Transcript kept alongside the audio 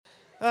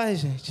Ai,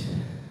 gente,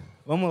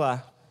 vamos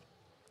lá.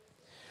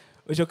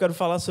 Hoje eu quero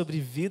falar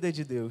sobre vida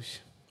de Deus.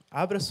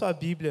 Abra sua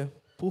Bíblia,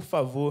 por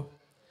favor,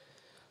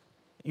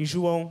 em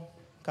João,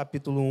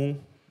 capítulo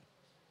 1.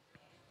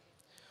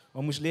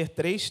 Vamos ler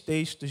 3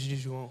 textos de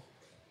João.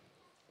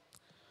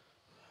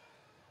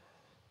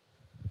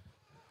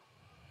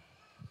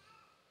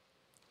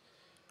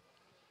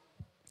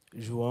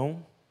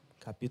 João,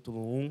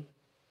 capítulo 1.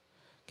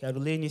 Quero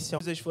ler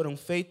inicialmente. As coisas foram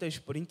feitas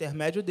por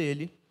intermédio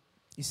dele,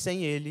 e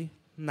sem ele,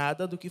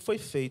 nada do que foi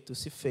feito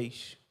se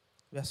fez.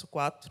 Verso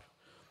 4.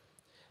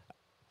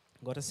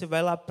 Agora você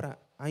vai lá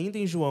ainda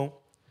em João,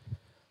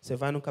 você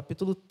vai no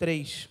capítulo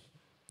 3.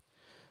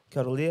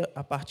 Quero ler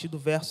a partir do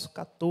verso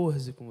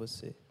 14 com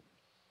você.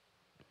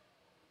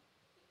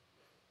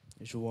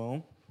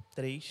 João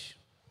 3,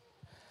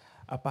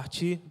 a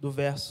partir do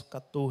verso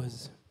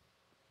 14.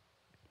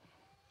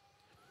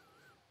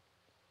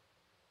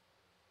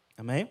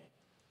 Amém?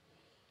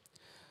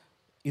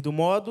 E do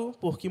modo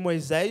por que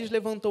Moisés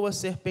levantou a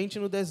serpente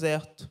no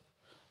deserto,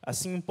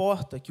 assim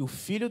importa que o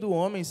Filho do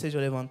Homem seja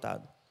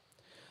levantado,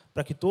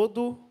 para que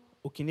todo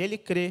o que nele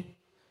crê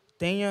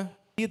tenha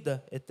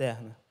vida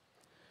eterna.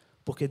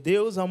 Porque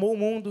Deus amou o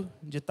mundo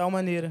de tal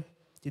maneira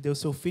que deu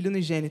seu Filho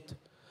unigênito,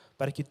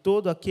 para que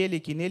todo aquele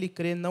que nele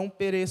crê não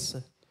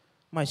pereça,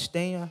 mas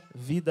tenha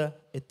vida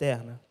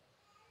eterna.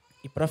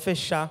 E para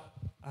fechar,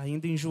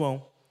 ainda em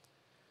João,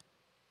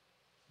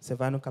 você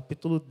vai no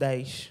capítulo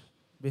 10,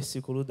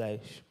 versículo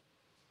 10.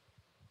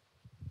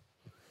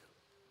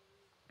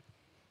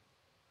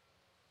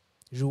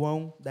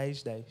 João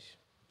 10, 10.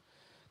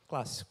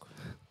 Clássico.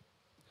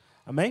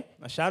 Amém?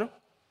 Acharam?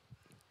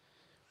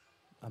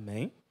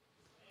 Amém?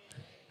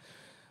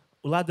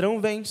 O ladrão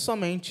vem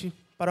somente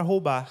para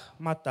roubar,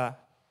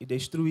 matar e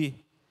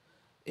destruir.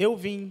 Eu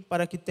vim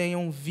para que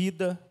tenham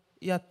vida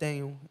e a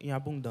tenham em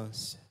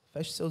abundância.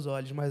 Feche seus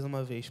olhos mais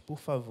uma vez, por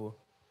favor.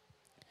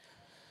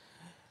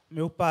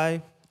 Meu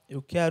Pai,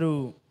 eu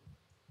quero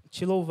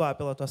te louvar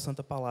pela tua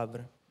santa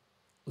palavra.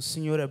 O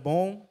Senhor é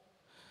bom,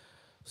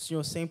 o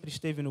Senhor sempre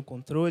esteve no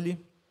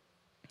controle,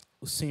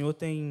 o Senhor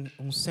tem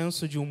um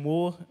senso de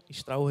humor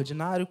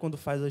extraordinário quando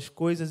faz as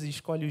coisas e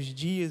escolhe os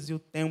dias e o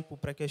tempo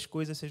para que as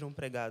coisas sejam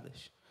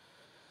pregadas.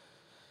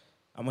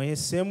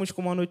 Amanhecemos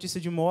com uma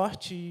notícia de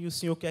morte e o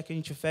Senhor quer que a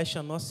gente feche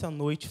a nossa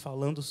noite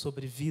falando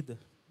sobre vida.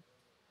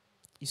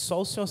 E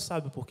só o Senhor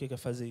sabe por que quer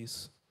fazer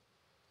isso.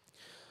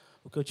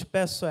 O que eu te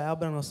peço é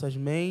abra nossas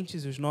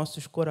mentes e os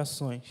nossos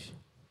corações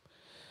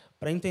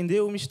para entender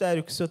o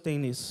mistério que o Senhor tem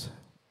nisso.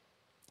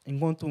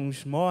 Enquanto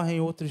uns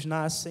morrem, outros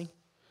nascem,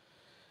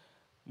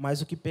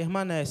 mas o que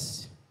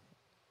permanece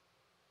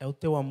é o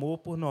teu amor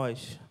por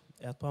nós,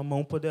 é a tua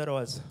mão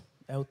poderosa,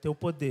 é o teu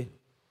poder.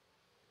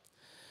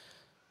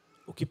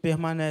 O que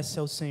permanece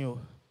é o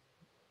Senhor.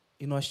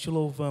 E nós te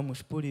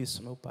louvamos por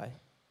isso, meu Pai.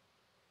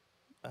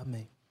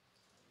 Amém.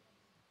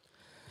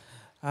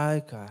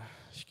 Ai, cara,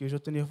 acho que hoje eu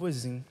estou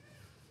nervosinho.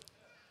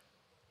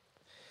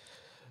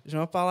 Hoje é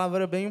uma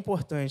palavra bem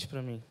importante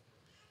para mim.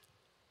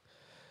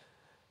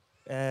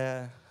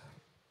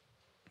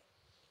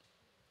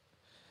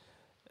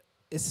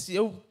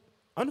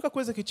 A única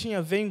coisa que tinha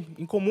a ver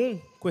em comum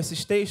com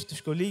esses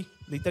textos que eu li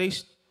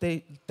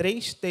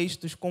três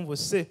textos com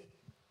você,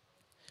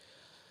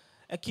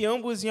 é que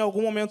ambos em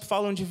algum momento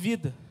falam de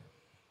vida,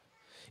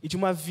 e de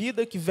uma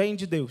vida que vem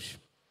de Deus.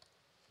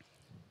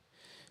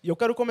 E eu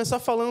quero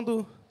começar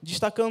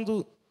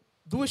destacando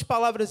 2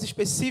 palavras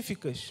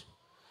específicas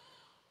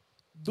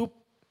do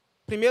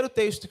primeiro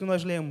texto que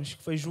nós lemos,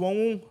 que foi João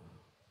 1,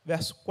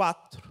 verso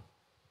 4.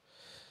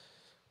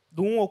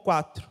 Do 1 ao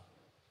 4.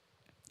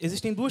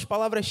 Existem 2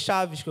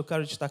 palavras-chave que eu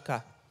quero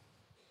destacar.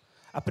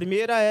 A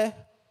primeira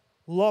é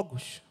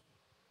logos,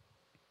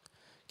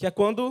 que é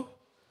quando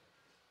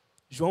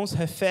João se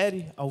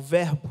refere ao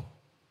verbo.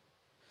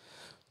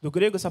 Do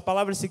grego, essa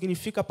palavra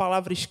significa a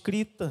palavra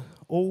escrita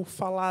ou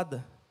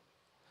falada.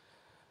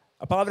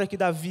 A palavra que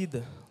dá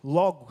vida,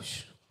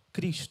 logos,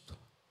 Cristo.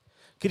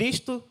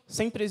 Cristo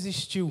sempre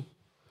existiu.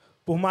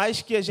 Por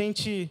mais que a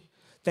gente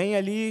tenha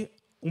ali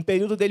um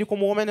período dele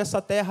como homem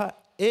nessa terra,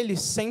 ele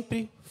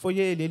sempre foi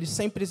ele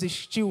sempre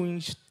existiu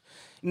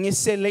em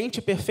excelente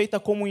e perfeita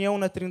comunhão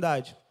na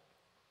Trindade.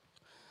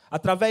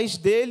 Através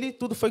dele,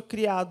 tudo foi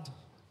criado.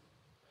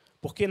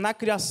 Porque na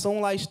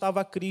criação lá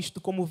estava Cristo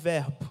como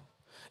verbo.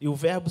 E o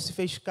verbo se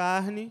fez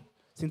carne,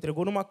 se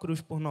entregou numa cruz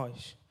por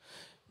nós.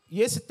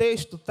 E esse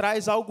texto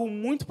traz algo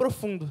muito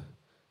profundo,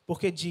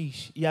 porque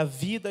diz, e a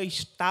vida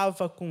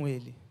estava com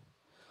ele.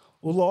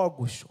 O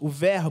Logos, o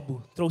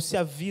verbo, trouxe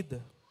a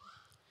vida.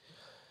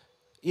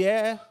 E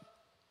é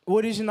o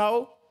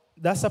original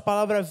dessa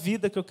palavra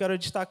vida que eu quero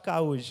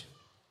destacar hoje.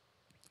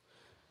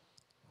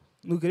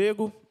 No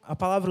grego, a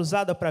palavra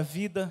usada para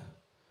vida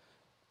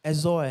é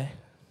zoé.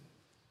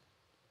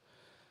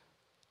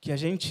 Que a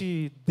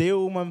gente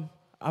deu uma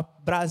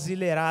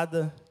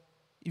abrasileirada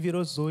e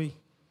virou zoe.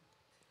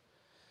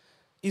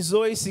 E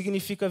zoe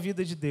significa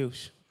vida de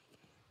Deus.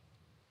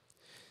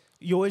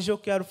 E hoje eu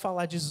quero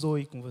falar de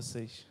zoe com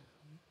vocês.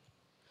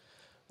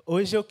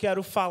 Hoje eu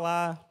quero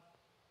falar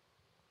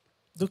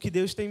do que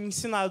Deus tem me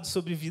ensinado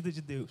sobre a vida de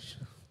Deus.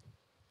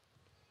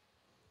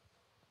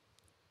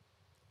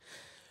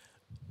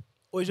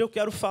 Hoje eu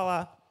quero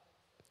falar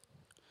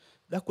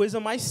da coisa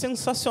mais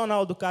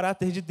sensacional do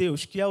caráter de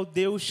Deus, que é o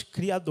Deus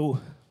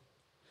criador.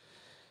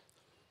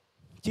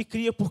 Que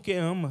cria porque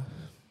ama,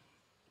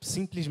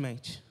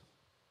 simplesmente.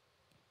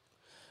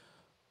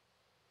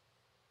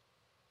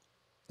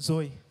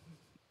 Zoe.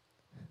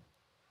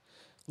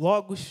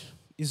 Logos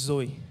e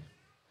Zoe.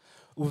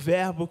 O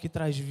verbo que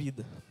traz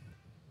vida.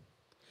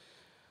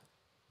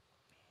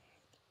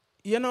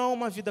 E não é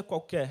uma vida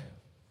qualquer.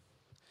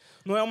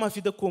 Não é uma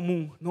vida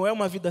comum. Não é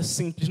uma vida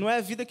simples. Não é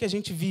a vida que a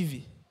gente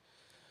vive.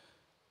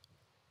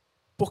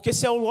 Porque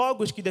se é o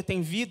Logos que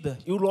detém vida,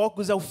 e o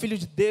Logos é o Filho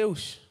de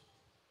Deus,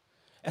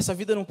 essa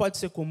vida não pode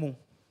ser comum.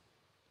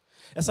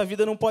 Essa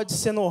vida não pode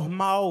ser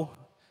normal,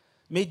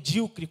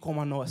 medíocre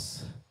como a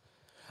nossa.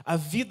 A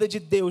vida de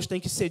Deus tem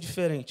que ser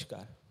diferente,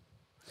 cara.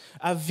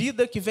 A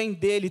vida que vem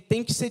dele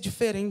tem que ser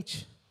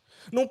diferente.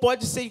 Não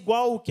pode ser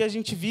igual o que a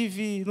gente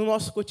vive no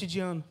nosso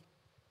cotidiano.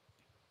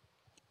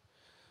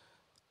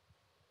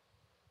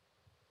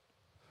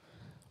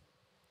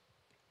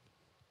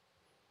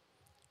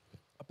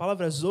 A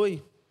palavra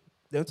Zoe,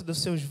 dentro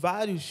dos seus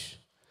vários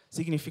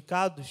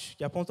significados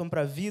que apontam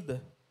para a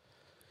vida,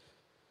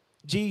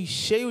 diz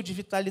cheio de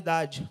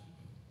vitalidade,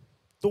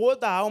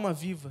 toda a alma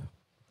viva,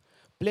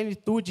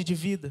 plenitude de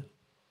vida,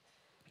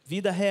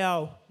 vida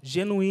real,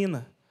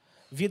 genuína,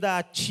 vida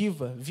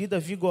ativa, vida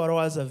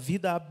vigorosa,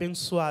 vida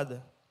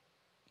abençoada.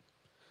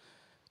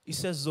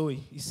 Isso é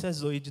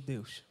Zoe de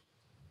Deus.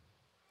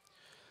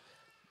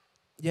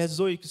 E é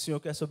Zoe que o Senhor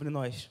quer sobre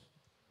nós.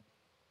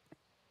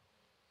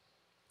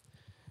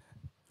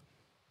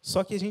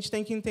 Só que a gente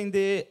tem que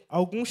entender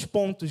alguns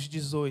pontos de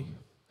Zoe.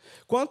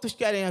 Quantos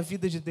querem a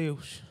vida de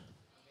Deus?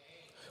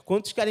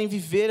 Quantos querem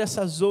viver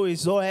essa Zoe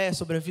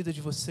sobre a vida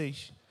de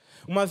vocês?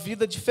 Uma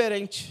vida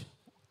diferente.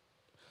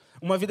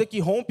 Uma vida que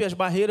rompe as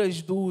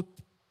barreiras do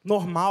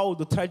normal,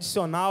 do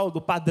tradicional,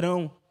 do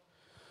padrão.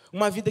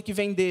 Uma vida que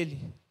vem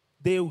dele,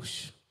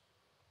 Deus.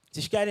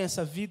 Vocês querem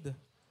essa vida?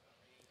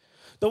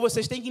 Então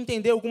vocês têm que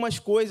entender algumas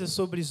coisas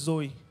sobre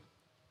Zoe.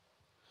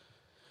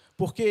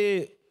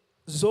 Porque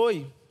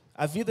Zoe,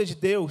 a vida de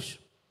Deus,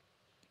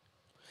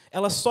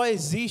 ela só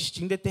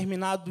existe em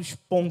determinados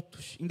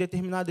pontos, em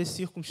determinadas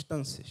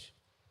circunstâncias.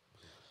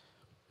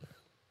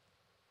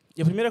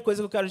 E a primeira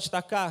coisa que eu quero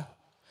destacar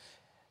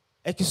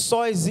é que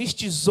só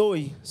existe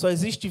Zoe, só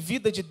existe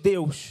vida de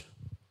Deus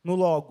no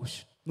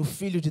Logos, no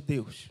Filho de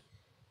Deus.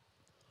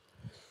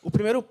 O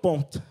primeiro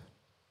ponto,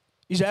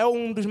 e já é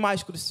um dos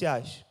mais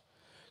cruciais.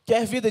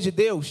 Quer vida de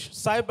Deus?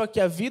 Saiba que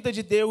a vida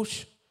de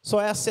Deus só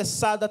é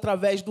acessada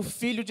através do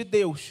Filho de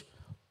Deus.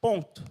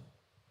 Ponto.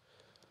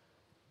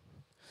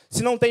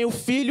 Se não tem o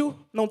Filho,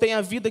 não tem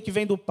a vida que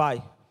vem do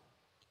Pai.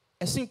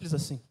 É simples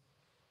assim.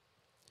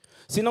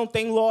 Se não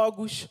tem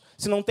Logos,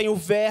 se não tem o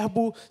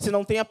Verbo, se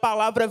não tem a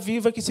palavra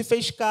viva que se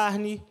fez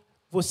carne,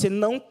 você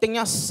não tem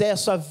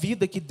acesso à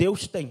vida que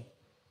Deus tem.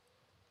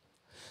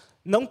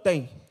 Não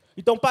tem.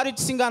 Então pare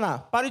de se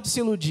enganar, pare de se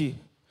iludir.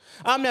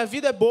 Ah, minha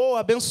vida é boa,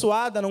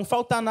 abençoada, não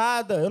falta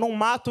nada, eu não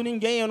mato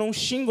ninguém, eu não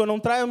xingo, eu não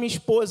traio minha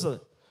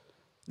esposa.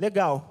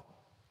 Legal.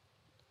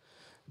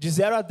 De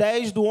 0 a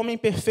 10 do homem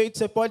perfeito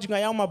você pode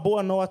ganhar uma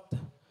boa nota.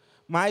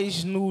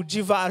 Mas no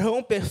de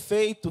varão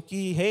perfeito,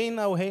 que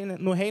reina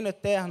no reino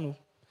eterno,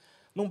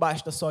 não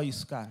basta só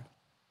isso, cara.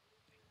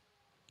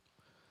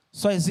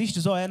 Só existe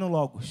Zoé no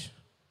Logos.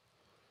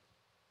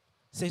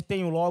 Você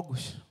tem o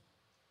Logos.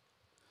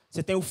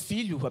 Você tem o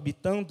Filho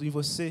habitando em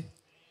você.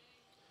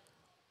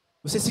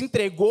 Você se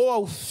entregou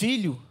ao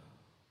Filho.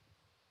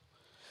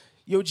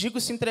 E eu digo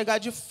se entregar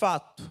de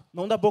fato,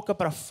 não da boca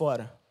para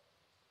fora.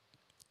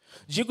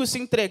 Digo se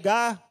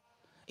entregar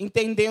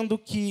entendendo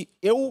que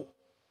eu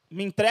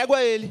me entrego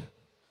a Ele,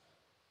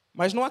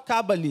 mas não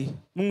acaba ali,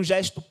 num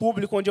gesto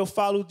público onde eu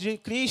falo de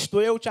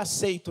Cristo, eu te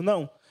aceito.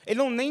 Não,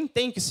 Ele nem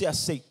tem que ser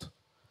aceito.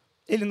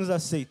 Ele nos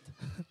aceita.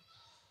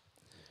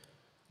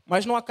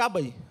 Mas não acaba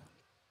aí.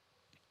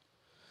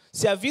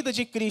 Se a vida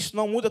de Cristo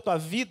não muda a tua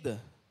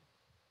vida,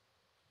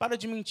 para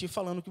de mentir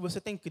falando que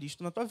você tem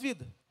Cristo na tua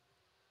vida.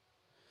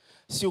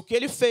 Se o que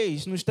Ele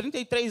fez nos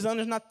 33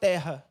 anos na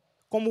terra,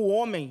 como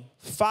homem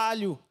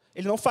falho,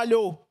 Ele não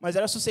falhou, mas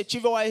era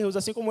suscetível a erros,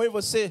 assim como eu e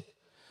você,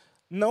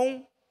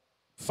 não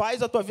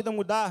faz a tua vida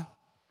mudar,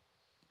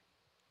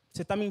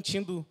 você está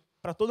mentindo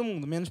para todo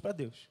mundo, menos para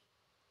Deus.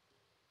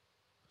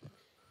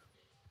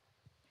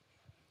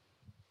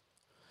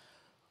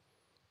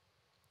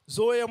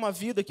 Zoe é uma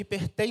vida que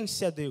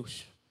pertence a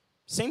Deus.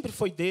 Sempre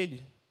foi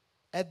dele,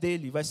 é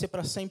dele, vai ser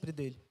para sempre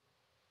dele.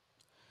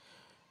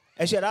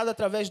 É gerada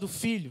através do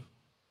Filho,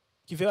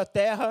 que veio à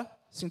terra,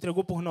 se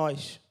entregou por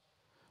nós,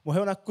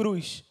 morreu na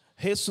cruz,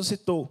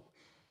 ressuscitou,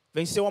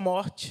 venceu a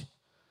morte,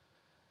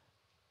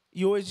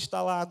 e hoje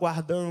está lá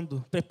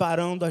aguardando,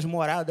 preparando as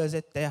moradas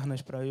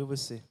eternas para eu e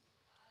você.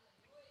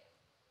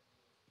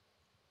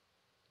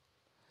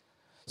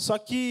 Só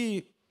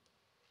que,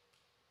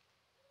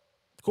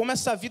 como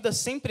essa vida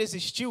sempre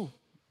existiu,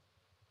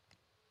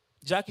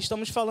 Já que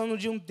estamos falando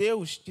de um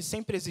Deus que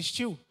sempre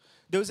existiu,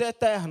 Deus é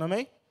eterno,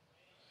 amém?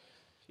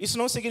 Isso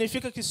não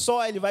significa que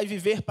só Ele vai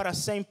viver para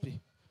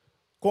sempre,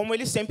 como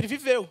Ele sempre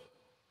viveu.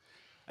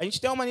 A gente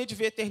tem uma mania de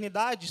ver a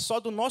eternidade só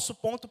do nosso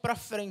ponto para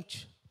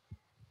frente.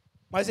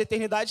 Mas a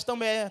eternidade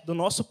também é do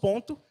nosso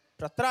ponto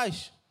para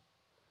trás.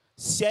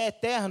 Se é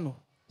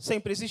eterno,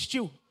 sempre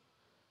existiu,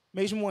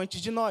 mesmo antes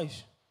de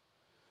nós.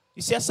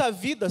 E se essa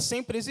vida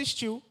sempre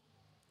existiu,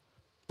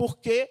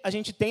 porque a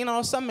gente tem na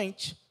nossa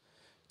mente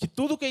que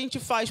tudo que a gente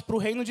faz para o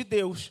reino de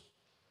Deus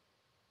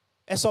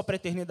é só para a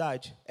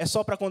eternidade, é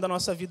só para quando a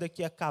nossa vida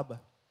aqui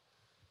acaba.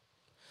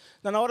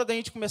 Na hora da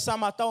gente começar a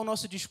matar o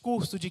nosso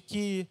discurso de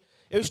que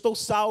eu estou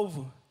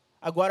salvo,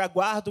 agora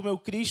aguardo o meu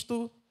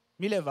Cristo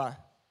me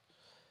levar.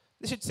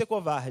 Deixa de ser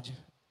covarde.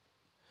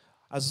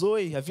 A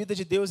Zoe, a vida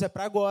de Deus é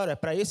para agora, é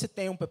para esse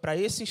tempo, é para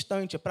esse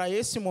instante, é para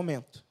esse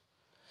momento.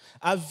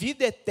 A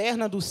vida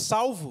eterna do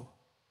salvo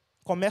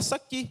começa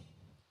aqui.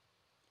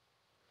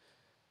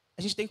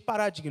 A gente tem que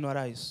parar de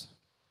ignorar isso.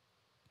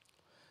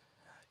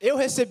 Eu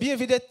recebi a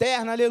vida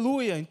eterna,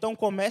 aleluia. Então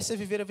comece a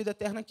viver a vida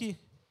eterna aqui.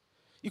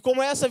 E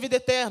como é essa vida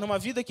eterna? Uma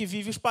vida que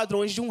vive os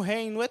padrões de um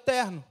reino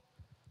eterno,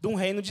 de um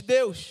reino de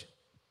Deus.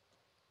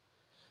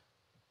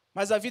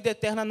 Mas a vida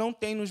eterna não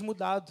tem nos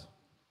mudado.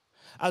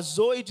 A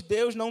Zoe de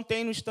Deus não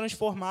tem nos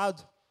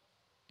transformado.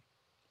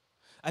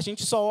 A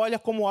gente só olha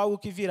como algo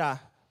que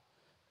virá.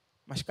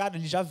 Mas, cara,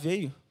 ele já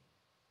veio.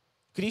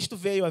 Cristo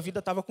veio, a vida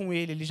estava com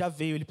ele já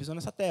veio, ele pisou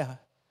nessa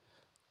terra.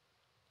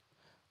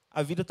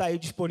 A vida está aí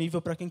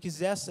disponível para quem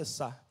quiser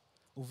acessar.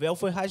 O véu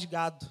foi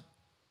rasgado.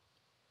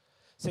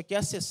 Você quer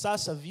acessar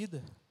essa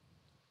vida?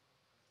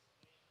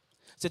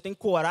 Você tem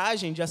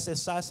coragem de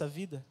acessar essa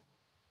vida?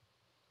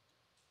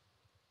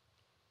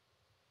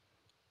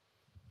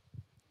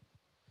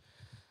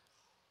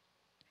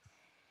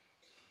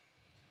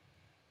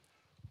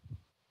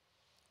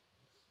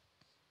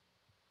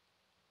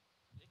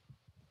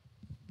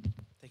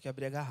 Tem que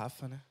abrir a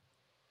garrafa, né?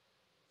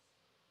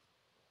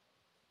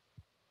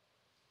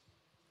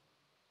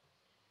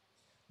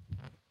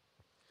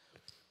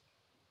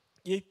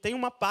 E tem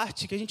uma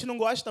parte que a gente não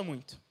gosta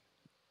muito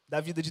da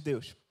vida de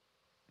Deus.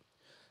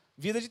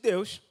 Vida de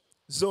Deus,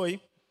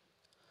 Zoe,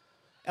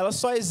 ela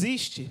só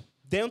existe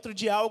dentro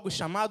de algo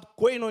chamado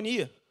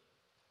koinonia,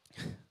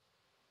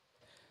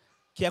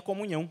 que é a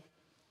comunhão.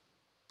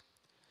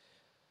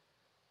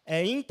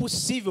 É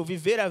impossível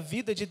viver a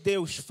vida de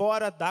Deus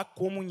fora da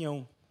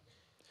comunhão.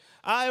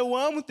 Ah, eu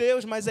amo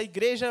Deus, mas a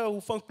igreja,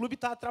 o fã-clube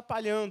está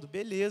atrapalhando.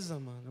 Beleza,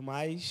 mano,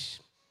 mas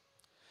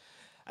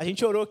a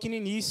gente orou aqui no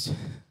início.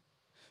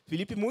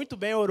 Felipe muito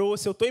bem orou.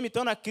 Se eu estou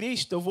imitando a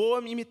Cristo, eu vou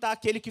imitar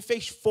aquele que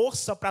fez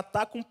força para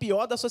estar com o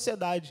pior da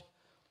sociedade.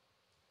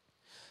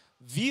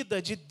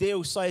 Vida de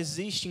Deus só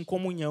existe em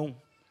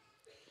comunhão.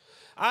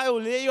 Ah, eu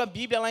leio a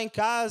Bíblia lá em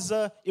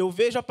casa, eu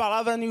vejo a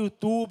palavra no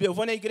YouTube, eu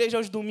vou na igreja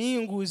aos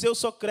domingos, eu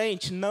sou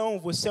crente. Não,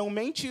 você é um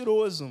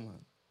mentiroso,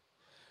 mano.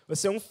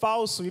 Você é um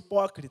falso,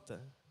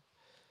 hipócrita.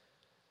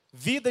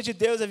 Vida de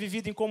Deus é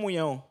vivida em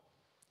comunhão.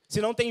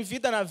 Se não tem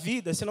vida na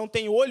vida, se não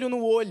tem olho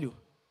no olho,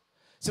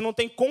 se não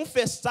tem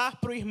confessar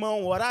para o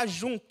irmão, orar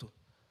junto,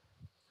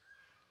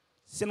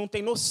 você não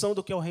tem noção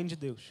do que é o reino de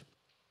Deus.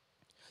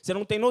 Você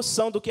não tem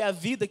noção do que é a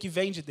vida que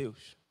vem de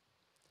Deus.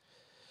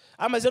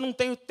 Ah, mas eu não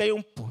tenho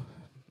tempo.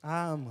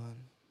 Ah,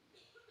 mano,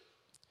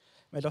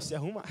 melhor se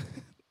arrumar.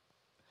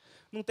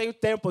 Não tenho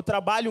tempo, eu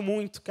trabalho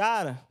muito.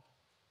 Cara,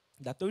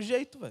 dá teu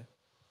jeito, velho.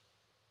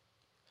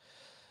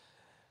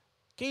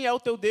 Quem é o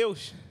teu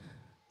Deus?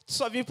 Tu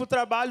só vive para o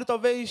trabalho,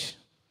 talvez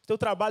teu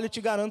trabalho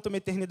te garanta uma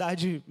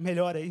eternidade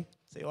melhor aí,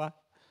 sei lá.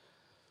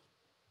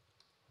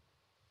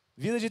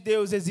 Vida de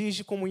Deus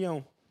exige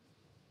comunhão.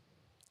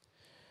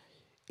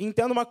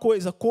 Entenda uma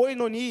coisa,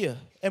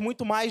 koinonia é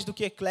muito mais do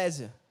que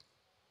eclésia.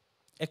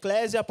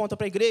 Eclésia aponta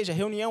para a igreja,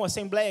 reunião,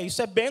 assembleia,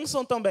 isso é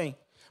bênção também.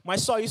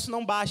 Mas só isso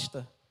não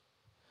basta.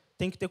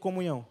 Tem que ter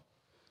comunhão.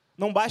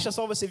 Não basta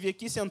só você vir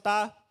aqui,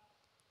 sentar,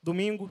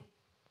 domingo,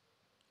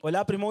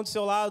 olhar para o irmão do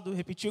seu lado,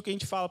 repetir o que a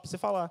gente fala para você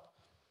falar,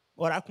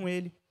 orar com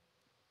ele.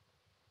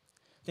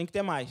 Tem que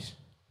ter mais.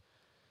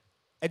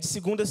 É de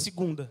segunda a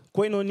segunda.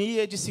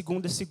 Koinonia é de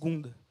segunda a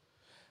segunda.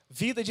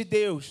 Vida de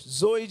Deus,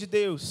 Zoe de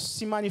Deus,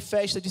 se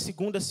manifesta de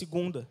segunda a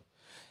segunda.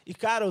 E,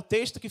 cara, o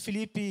texto que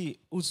Felipe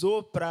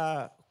usou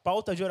para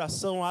pauta de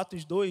oração,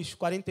 Atos 2,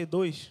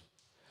 42,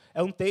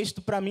 é um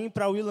texto, para mim e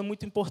para a Willa,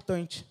 muito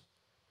importante.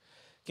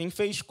 Quem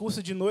fez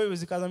curso de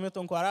noivos e casamento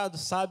ancorado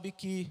sabe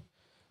que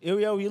eu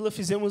e a Willa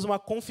fizemos uma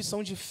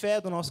confissão de fé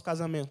do nosso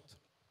casamento.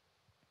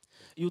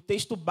 E o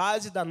texto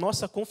base da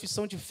nossa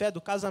confissão de fé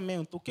do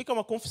casamento. O que é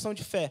uma confissão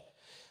de fé?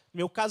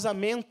 Meu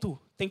casamento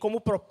tem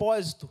como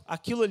propósito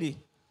aquilo ali.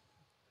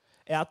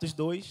 É Atos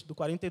 2, do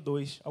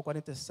 42 ao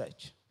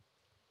 47.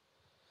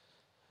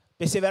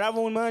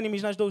 Perseveravam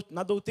unânimes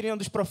na doutrina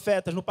dos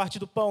profetas, no partir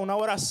do pão, na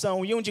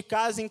oração. Iam de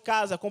casa em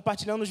casa,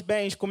 compartilhando os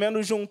bens,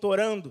 comendo junto,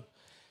 orando.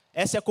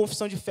 Essa é a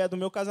confissão de fé do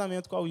meu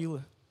casamento com a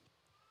Willa.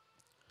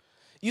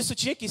 Isso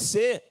tinha que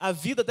ser a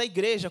vida da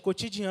igreja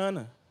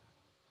cotidiana.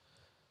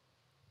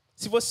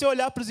 Se você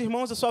olhar para os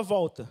irmãos à sua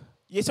volta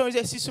E esse é um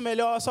exercício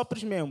melhor só para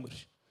os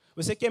membros.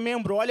 Você que é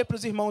membro, olha para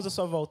os irmãos à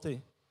sua volta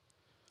aí.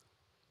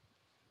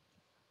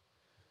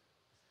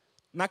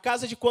 Na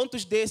casa de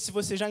quantos desses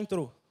você já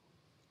entrou?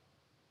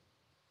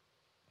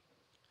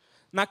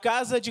 Na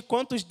casa de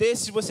quantos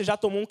desses você já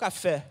tomou um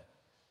café?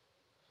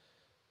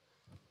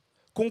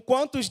 Com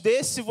quantos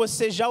desses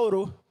você já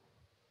orou?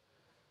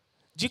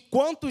 De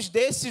quantos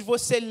desses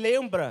você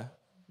lembra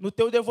no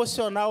teu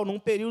devocional, num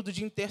período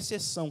de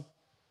intercessão?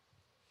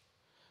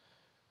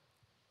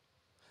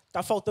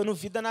 Está faltando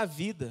vida na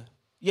vida.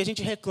 E a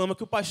gente reclama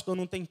que o pastor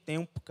não tem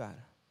tempo,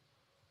 cara.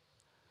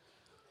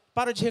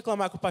 Para de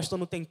reclamar que o pastor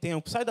não tem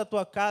tempo. Sai da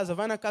tua casa,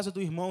 vai na casa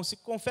do irmão, se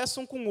confessa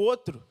um com o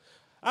outro.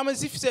 Ah, mas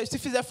se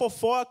fizer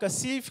fofoca,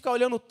 se ficar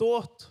olhando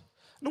torto.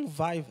 Não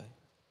vai, velho.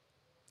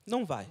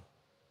 Não vai.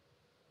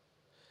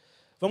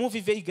 Vamos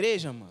viver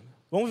igreja, mano.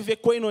 Vamos viver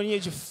coinonia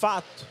de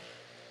fato.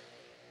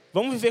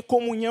 Vamos viver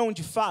comunhão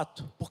de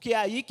fato. Porque é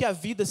aí que a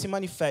vida se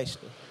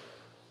manifesta.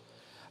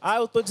 Ah,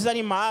 eu estou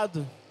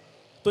desanimado.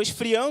 Estou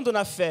esfriando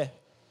na fé.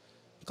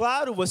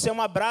 Claro, você é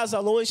uma brasa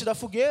longe da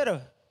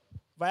fogueira.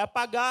 Vai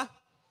apagar.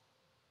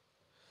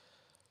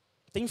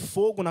 Tem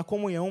fogo na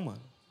comunhão,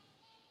 mano.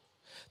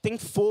 Tem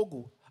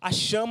fogo. A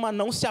chama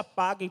não se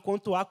apaga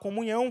enquanto há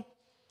comunhão.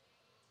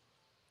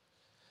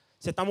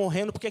 Você está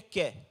morrendo porque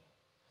quer.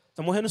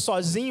 Está morrendo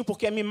sozinho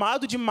porque é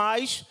mimado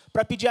demais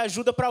para pedir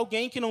ajuda para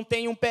alguém que não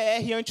tem um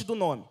PR antes do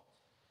nome.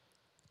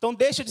 Então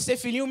deixa de ser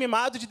filhinho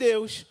mimado de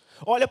Deus.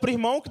 Olha para o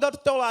irmão que está do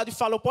teu lado e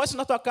fala, eu posso ir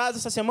na tua casa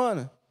essa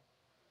semana?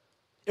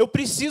 Eu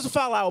preciso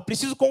falar, eu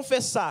preciso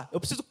confessar, eu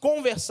preciso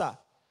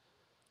conversar.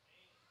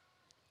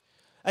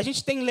 A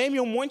gente tem leme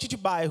em um monte de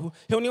bairro,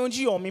 reunião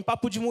de homem,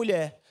 papo de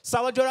mulher,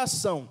 sala de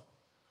oração.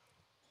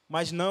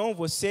 Mas não,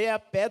 você é a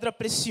pedra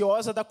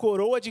preciosa da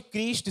coroa de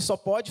Cristo e só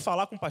pode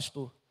falar com o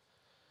pastor.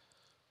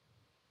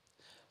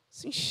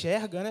 Se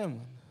enxerga, né,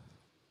 mano?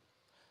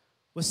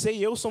 Você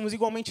e eu somos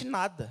igualmente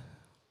nada.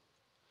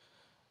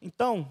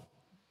 Então,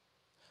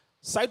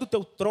 sai do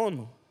teu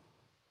trono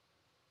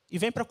e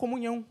vem para a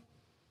comunhão.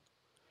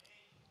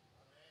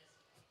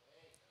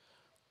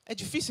 É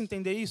difícil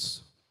entender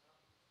isso?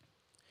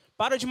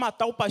 Para de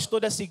matar o pastor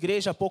dessa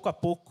igreja pouco a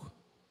pouco.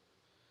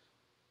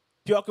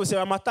 Pior que você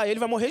vai matar ele,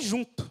 vai morrer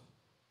junto.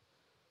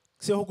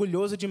 Ser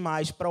orgulhoso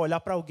demais para olhar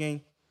para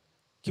alguém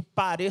que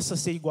pareça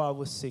ser igual a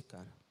você,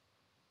 cara.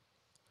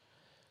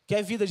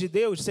 Quer vida de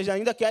Deus? Vocês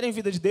ainda querem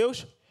vida de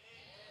Deus?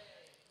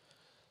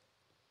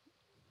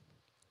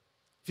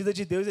 Vida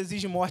de Deus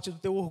exige morte do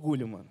teu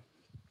orgulho, mano.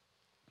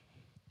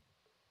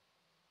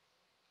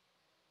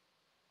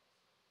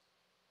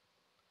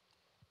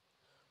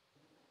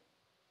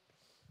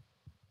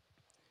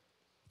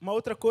 Uma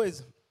outra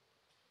coisa.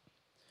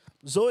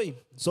 Zoe,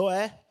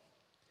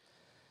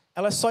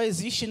 ela só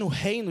existe no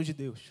reino de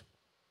Deus.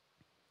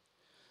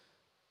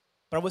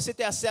 Para você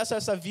ter acesso a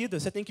essa vida,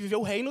 você tem que viver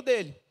o reino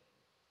dele.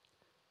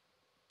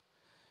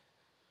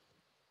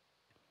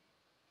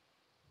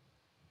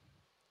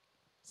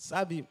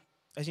 Sabe,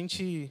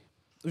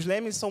 os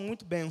lemes são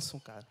muito bênção,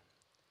 cara.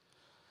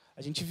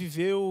 A gente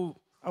viveu,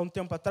 há um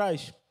tempo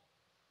atrás,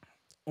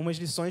 umas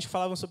lições que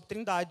falavam sobre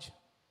Trindade.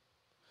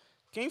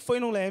 Quem foi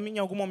no leme, em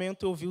algum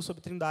momento, ouviu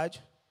sobre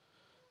Trindade?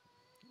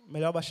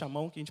 Melhor baixar a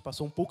mão, que a gente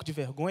passou um pouco de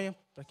vergonha,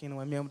 para quem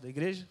não é membro da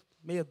igreja.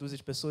 Meia dúzia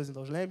de pessoas indo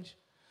aos lemes.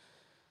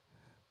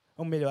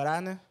 Vamos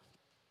melhorar, né?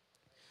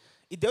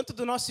 E dentro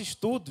do nosso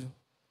estudo,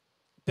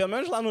 pelo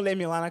menos lá no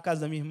leme, lá na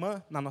casa da minha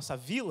irmã, na nossa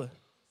vila,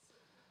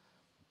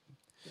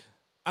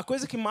 a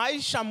coisa que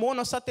mais chamou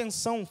nossa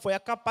atenção foi a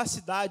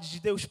capacidade de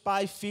Deus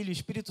Pai, Filho e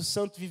Espírito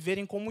Santo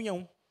viverem em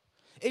comunhão.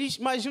 Eles,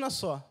 imagina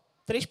só,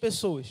 3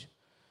 pessoas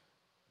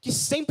que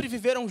sempre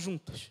viveram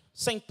juntas.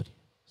 Sempre.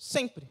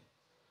 Sempre.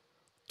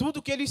 Tudo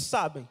que eles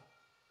sabem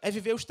é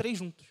viver os 3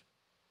 juntos.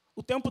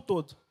 O tempo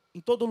todo. Em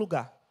todo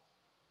lugar.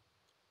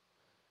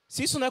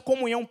 Se isso não é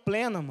comunhão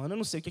plena, mano, eu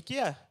não sei o que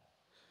é.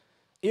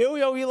 Eu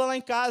e a Willa lá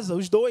em casa,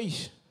 os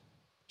 2.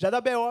 Já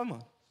dá B.O.,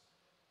 mano.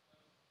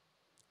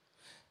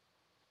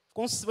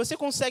 Você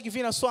consegue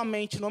vir na sua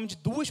mente o nome de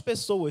 2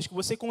 pessoas que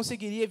você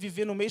conseguiria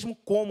viver no mesmo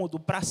cômodo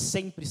para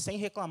sempre, sem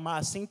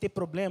reclamar, sem ter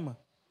problema?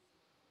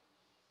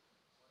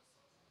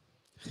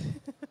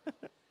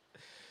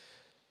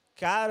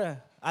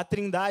 Cara, a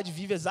Trindade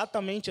vive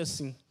exatamente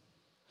assim.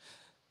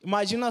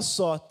 Imagina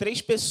só,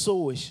 3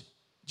 pessoas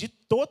de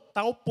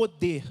total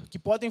poder, que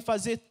podem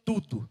fazer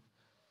tudo,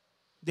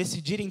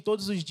 decidirem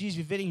todos os dias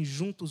viverem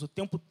juntos o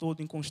tempo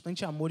todo, em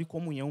constante amor e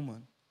comunhão,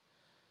 mano.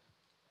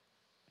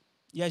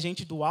 E a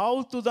gente, do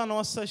alto das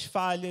nossas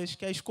falhas,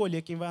 quer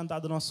escolher quem vai andar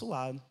do nosso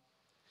lado.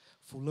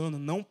 Fulano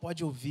não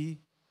pode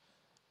ouvir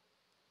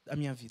a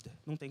minha vida.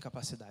 Não tem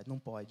capacidade, não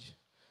pode.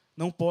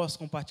 Não posso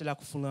compartilhar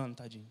com fulano,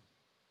 tadinho.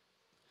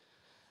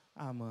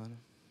 Ah, mano.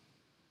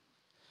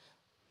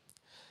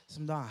 Isso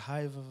me dá uma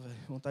raiva, velho.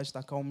 Vontade de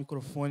tacar um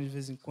microfone de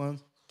vez em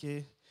quando.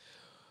 Porque...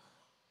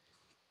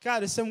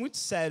 Cara, isso é muito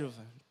sério,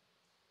 velho.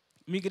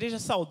 Uma igreja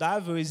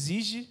saudável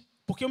exige...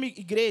 Porque uma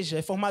igreja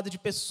é formada de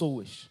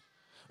pessoas.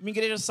 Uma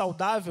igreja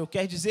saudável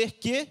quer dizer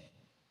que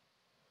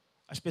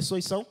as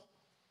pessoas são,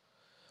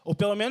 ou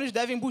pelo menos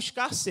devem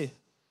buscar ser.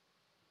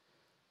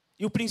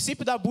 E o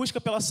princípio da busca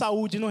pela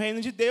saúde no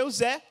reino de Deus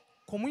é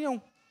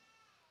comunhão.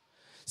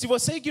 Se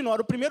você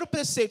ignora o primeiro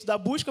preceito da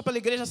busca pela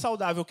igreja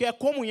saudável, que é a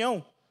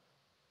comunhão,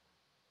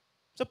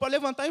 você pode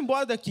levantar e ir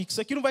embora daqui, que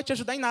isso aqui não vai te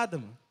ajudar em nada,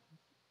 mano.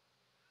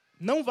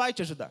 Não vai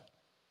te ajudar.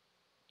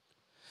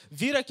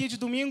 Vir aqui de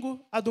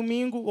domingo a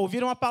domingo,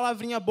 ouvir uma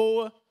palavrinha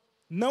boa,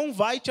 não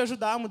vai te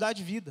ajudar a mudar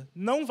de vida.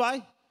 Não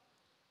vai.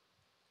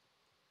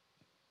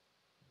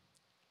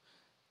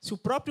 Se o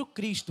próprio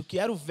Cristo, que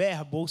era o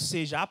verbo, ou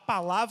seja, a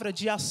palavra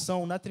de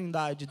ação na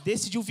Trindade,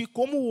 decidiu vir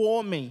como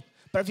homem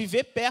para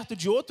viver perto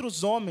de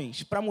outros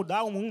homens, para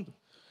mudar o mundo,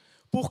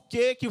 por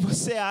que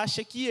você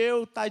acha que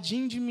eu,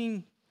 tadinho de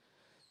mim,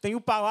 tenho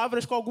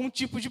palavras com algum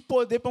tipo de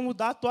poder para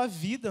mudar a tua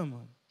vida,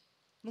 mano?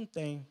 Não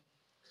tenho.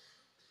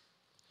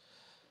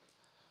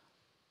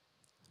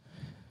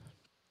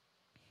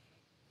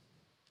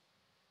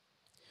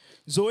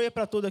 Zoe é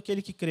para todo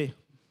aquele que crê.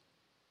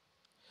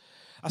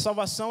 A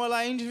salvação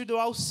ela é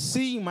individual,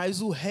 sim,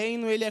 mas o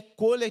reino ele é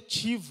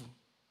coletivo.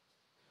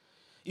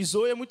 E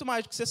Zoe é muito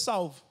mais do que ser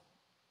salvo.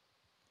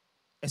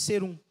 É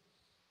ser um.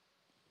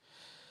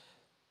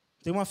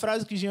 Tem uma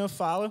frase que Jean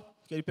fala,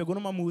 que ele pegou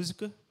numa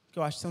música, que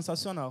eu acho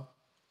sensacional,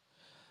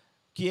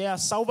 que é: a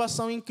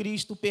salvação em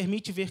Cristo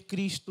permite ver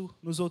Cristo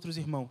nos outros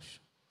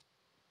irmãos.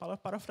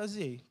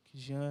 Parafraseei, que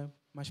Jean é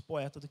mais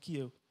poeta do que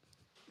eu.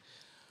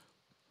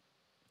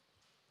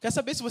 Quer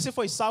saber se você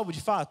foi salvo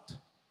de fato?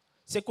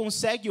 Você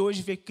consegue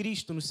hoje ver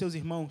Cristo nos seus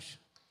irmãos?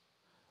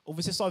 Ou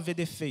você só vê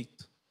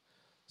defeito?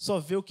 Só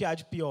vê o que há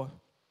de pior?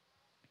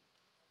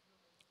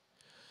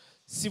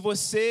 Se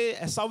você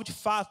é salvo de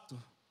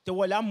fato, teu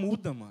olhar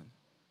muda, mano.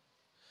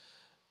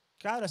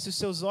 Cara, se os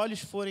seus olhos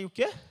forem o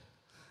quê?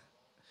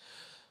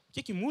 O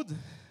que muda?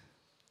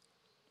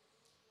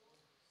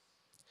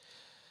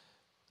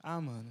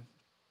 Mano.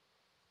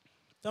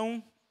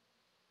 Então,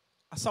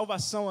 a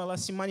salvação, ela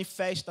se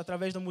manifesta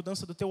através da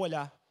mudança do teu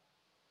olhar.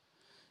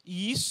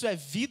 E isso é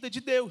vida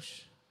de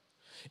Deus.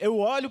 Eu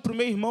olho para o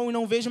meu irmão e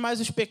não vejo mais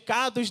os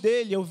pecados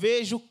dele, eu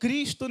vejo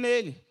Cristo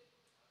nele.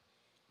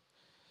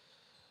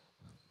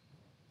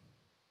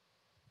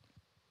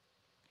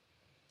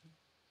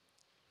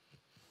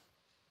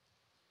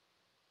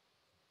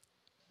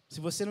 Se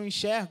você não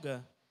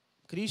enxerga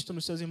Cristo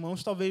nos seus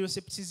irmãos, talvez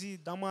você precise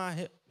dar uma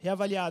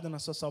reavaliada na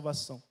sua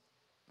salvação.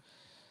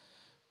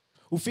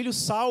 O filho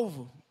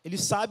salvo, ele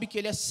sabe que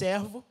ele é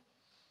servo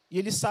e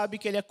ele sabe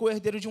que ele é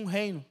co-herdeiro de um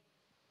reino.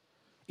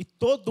 E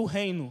todo o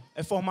reino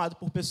é formado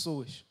por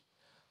pessoas.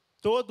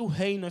 Todo o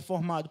reino é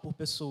formado por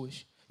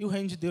pessoas. E o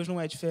reino de Deus não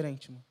é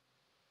diferente, mano.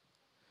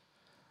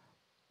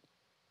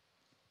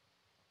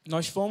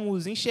 Nós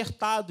fomos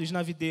enxertados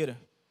na videira.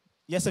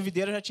 E essa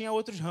videira já tinha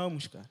outros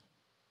ramos, cara.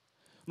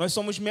 Nós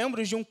somos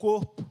membros de um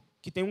corpo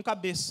que tem um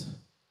cabeça,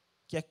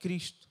 que é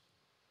Cristo.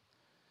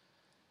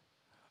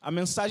 A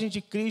mensagem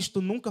de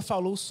Cristo nunca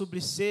falou sobre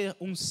ser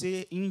um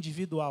ser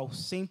individual,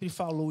 sempre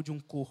falou de um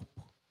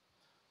corpo.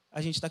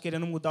 A gente está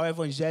querendo mudar o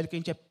evangelho, que a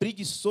gente é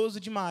preguiçoso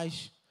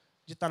demais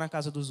de estar na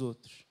casa dos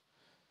outros.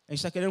 A gente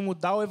está querendo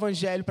mudar o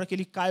evangelho para que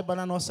ele caiba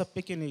na nossa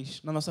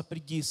pequenez, na nossa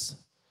preguiça.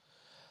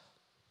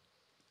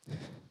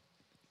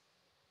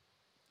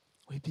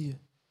 Oi, Bia.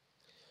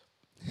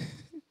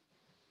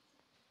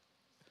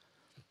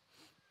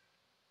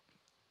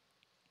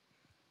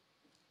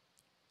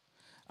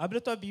 Abre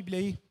a tua Bíblia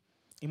aí,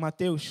 em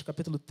Mateus,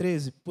 capítulo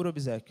 13, por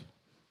obséquio.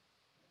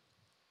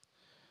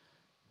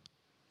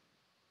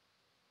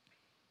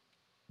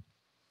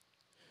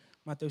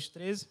 Mateus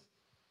 13.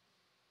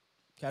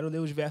 Quero ler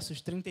os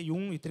versos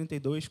 31 e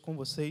 32 com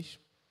vocês.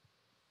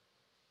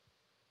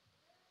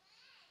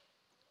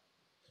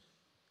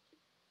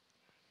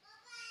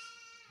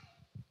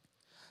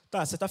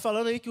 Tá, você está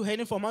falando aí que o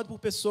reino é formado por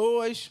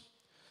pessoas,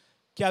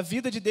 que a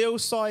vida de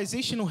Deus só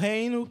existe no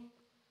reino.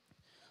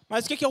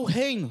 Mas o que é o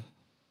reino?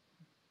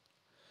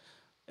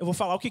 Eu vou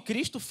falar o que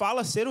Cristo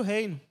fala ser o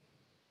reino.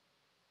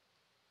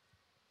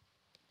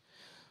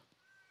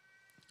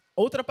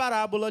 Outra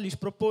parábola lhes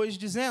propôs,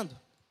 dizendo: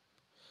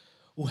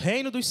 o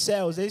reino dos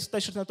céus, é isso que está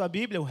escrito na tua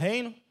Bíblia, o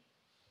reino.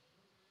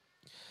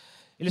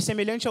 Ele é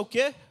semelhante ao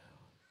quê?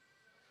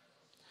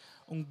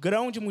 Um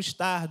grão de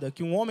mostarda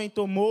que um homem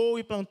tomou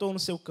e plantou no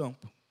seu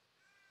campo,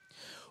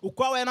 o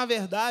qual é, na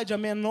verdade, a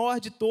menor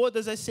de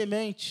todas as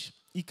sementes,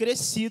 e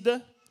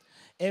crescida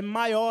é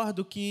maior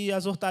do que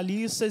as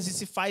hortaliças e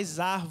se faz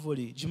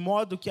árvore, de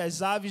modo que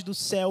as aves do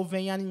céu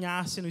vêm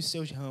aninhar-se nos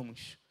seus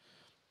ramos.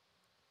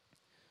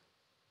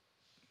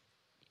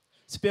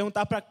 Se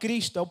perguntar para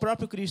Cristo, é o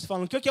próprio Cristo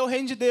falando: o que é o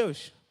reino de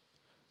Deus?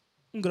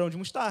 Um grão de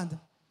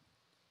mostarda.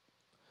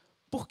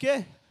 Por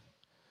quê?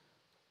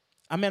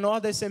 A menor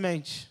das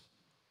sementes.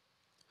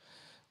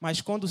 Mas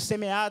quando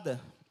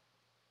semeada,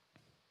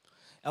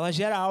 ela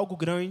gera algo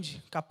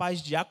grande,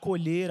 capaz de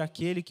acolher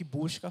aquele que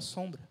busca a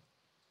sombra.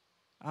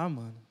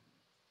 Mano.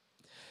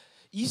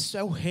 Isso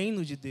é o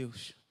reino de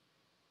Deus.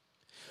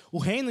 O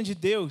reino de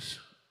Deus,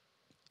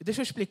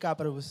 deixa eu explicar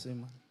para você,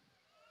 mano.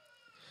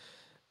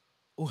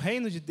 O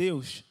reino de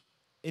Deus,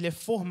 ele é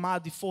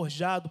formado e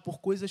forjado por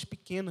coisas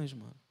pequenas,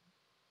 mano.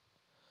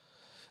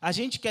 A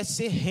gente quer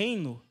ser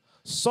reino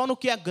só no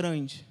que é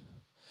grande.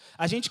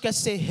 A gente quer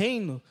ser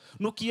reino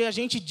no que a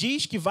gente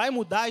diz que vai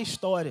mudar a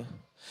história.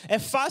 É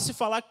fácil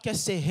falar que quer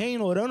ser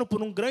reino orando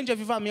por um grande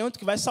avivamento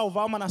que vai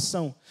salvar uma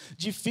nação.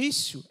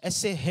 Difícil é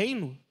ser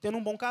reino tendo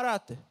um bom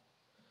caráter.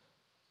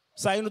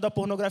 Saindo da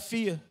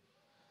pornografia,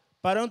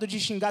 parando de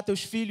xingar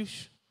teus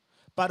filhos,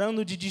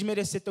 parando de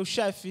desmerecer teu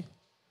chefe.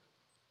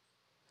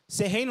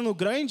 Ser reino no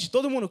grande,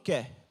 todo mundo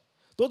quer.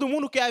 Todo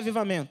mundo quer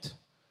avivamento.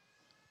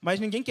 Mas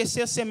ninguém quer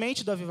ser a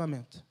semente do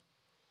avivamento.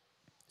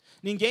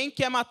 Ninguém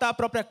quer matar a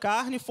própria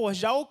carne,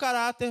 forjar o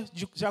caráter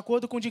de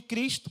acordo com o de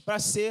Cristo para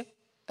ser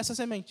essa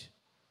semente.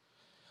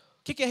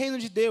 O que é reino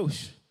de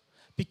Deus?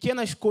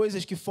 Pequenas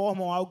coisas que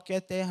formam algo que é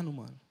eterno,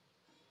 mano.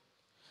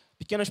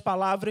 Pequenas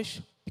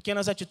palavras,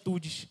 pequenas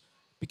atitudes,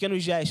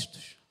 pequenos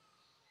gestos.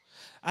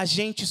 A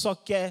gente só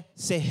quer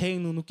ser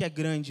reino no que é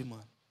grande,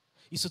 mano.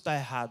 Isso está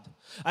errado.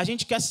 A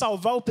gente quer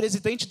salvar o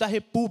presidente da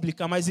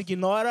República, mas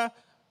ignora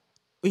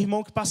o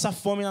irmão que passa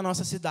fome na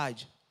nossa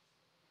cidade.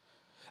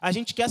 A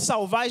gente quer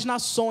salvar as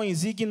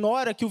nações e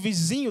ignora que o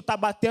vizinho está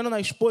batendo na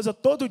esposa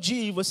todo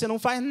dia e você não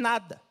faz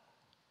nada.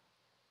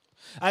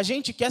 A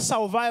gente quer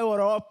salvar a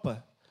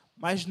Europa,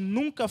 mas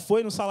nunca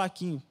foi no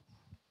salaquinho.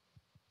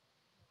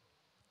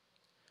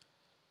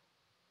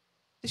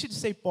 Deixa de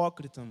ser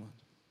hipócrita, mano.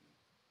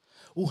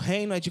 O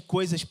reino é de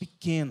coisas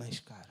pequenas,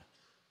 cara.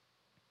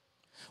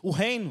 O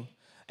reino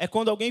é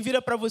quando alguém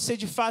vira para você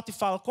de fato e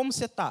fala, como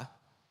você está?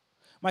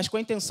 Mas com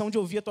a intenção de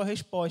ouvir a tua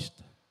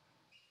resposta.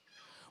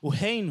 O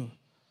reino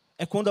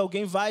é quando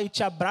alguém vai e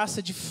te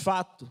abraça de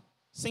fato,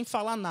 sem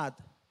falar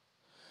nada.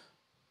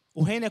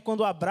 O reino é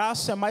quando o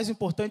abraço é mais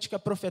importante que a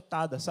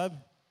profetada, sabe?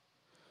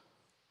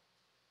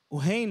 O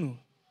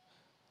reino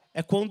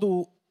é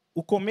quando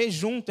o comer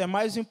junto é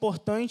mais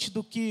importante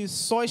do que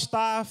só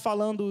estar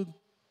falando,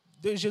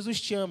 Deus, Jesus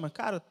te ama.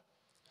 Cara,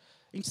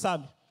 a gente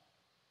sabe.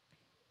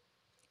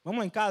 Vamos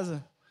lá em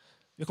casa,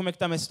 ver como é que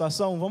está a minha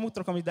situação? Vamos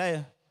trocar uma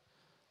ideia?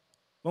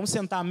 Vamos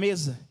sentar à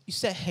mesa?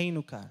 Isso é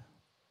reino, cara.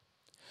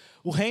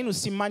 O reino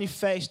se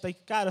manifesta e,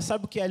 cara,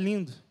 sabe o que é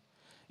lindo?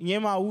 Em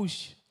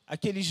Emaús,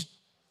 aquele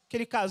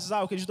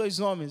casal, aqueles dois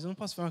homens, eu não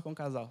posso falar que é um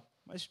casal,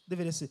 mas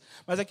deveria ser.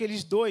 Mas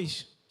aqueles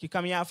dois que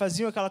caminhavam,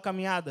 faziam aquela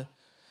caminhada,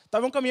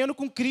 estavam caminhando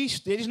com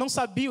Cristo, eles não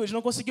sabiam, eles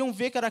não conseguiam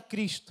ver que era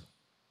Cristo.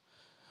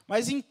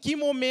 Mas em que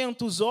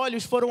momento os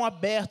olhos foram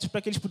abertos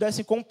para que eles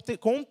pudessem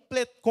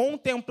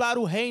contemplar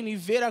o reino e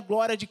ver a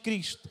glória de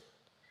Cristo?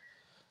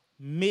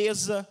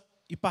 Mesa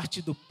e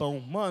partir do pão.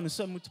 Mano,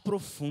 isso é muito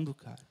profundo,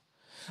 cara.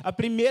 A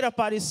primeira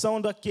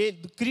aparição do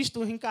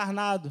Cristo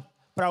reencarnado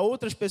para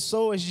outras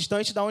pessoas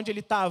distante de onde ele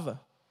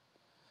estava.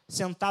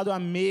 Sentado à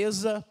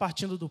mesa,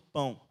 partindo do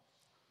pão.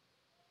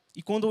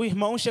 E quando o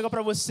irmão chega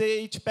para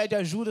você e te pede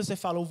ajuda, você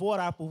fala, eu vou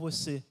orar por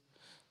você.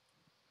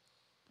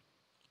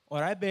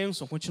 Orar é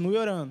bênção, continue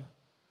orando.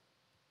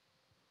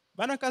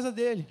 Vai na casa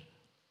dele.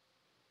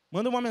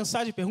 Manda uma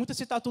mensagem, pergunta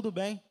se está tudo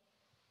bem.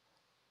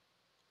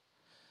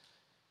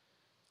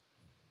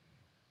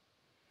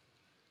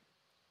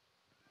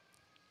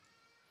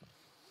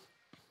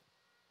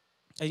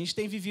 A gente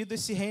tem vivido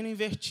esse reino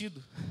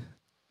invertido.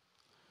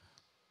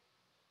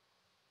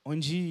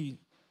 Onde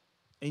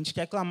a gente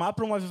quer clamar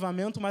para um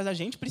avivamento, mas a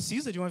gente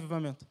precisa de um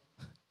avivamento.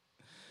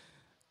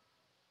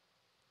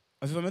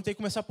 O avivamento tem que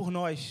começar por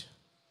nós.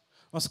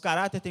 Nosso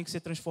caráter tem que ser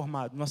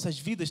transformado. Nossas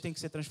vidas têm que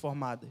ser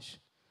transformadas.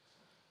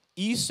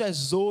 Isso é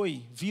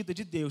Zoe, vida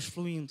de Deus,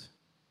 fluindo.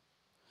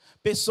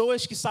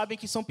 Pessoas que sabem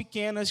que são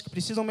pequenas, que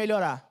precisam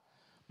melhorar,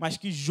 mas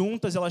que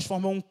juntas elas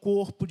formam um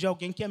corpo de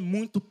alguém que é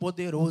muito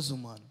poderoso,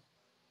 mano.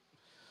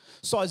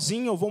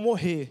 Sozinho eu vou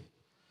morrer,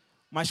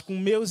 mas com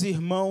meus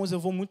irmãos eu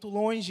vou muito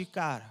longe,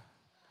 cara.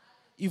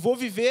 E vou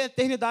viver a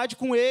eternidade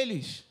com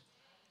eles.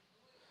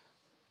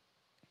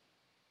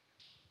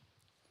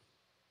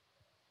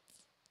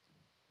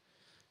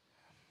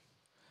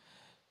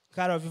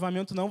 Cara, o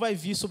avivamento não vai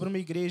vir sobre uma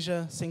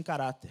igreja sem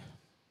caráter.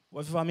 O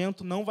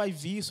avivamento não vai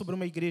vir sobre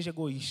uma igreja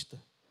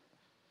egoísta.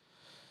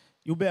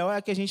 E o B.O.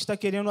 é que a gente está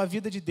querendo a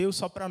vida de Deus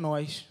só para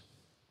nós.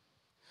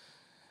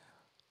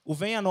 O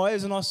venha a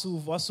nós, o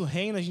vosso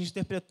reino, a gente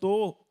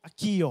interpretou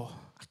aqui, ó.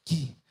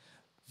 Aqui.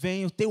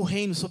 Venha o teu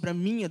reino sobre a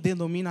minha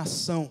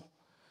denominação.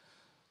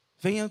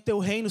 Venha o teu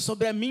reino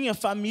sobre a minha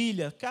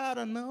família.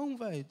 Cara, não,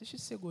 velho. Deixa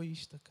de ser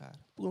egoísta, cara.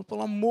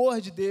 Pelo amor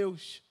de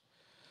Deus.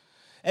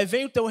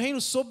 Venha o teu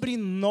reino sobre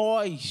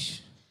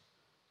nós.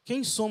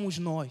 Quem somos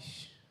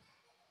nós?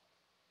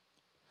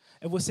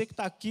 É você que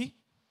está aqui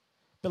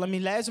pela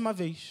 1000ª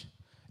vez.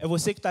 É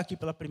você que está aqui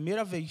pela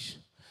primeira vez.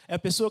 É a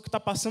pessoa que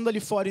está passando ali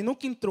fora e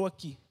nunca entrou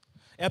aqui.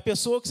 É a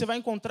pessoa que você vai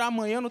encontrar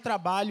amanhã no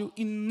trabalho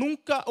e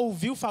nunca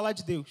ouviu falar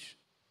de Deus.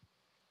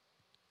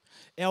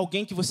 É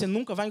alguém que você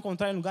nunca vai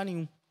encontrar em lugar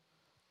nenhum.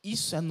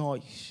 Isso é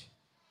nós.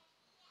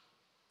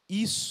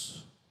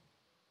 Isso.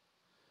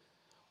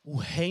 O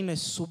reino é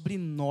sobre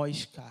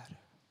nós, cara.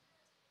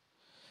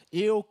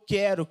 Eu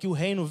quero que o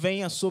reino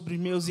venha sobre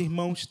meus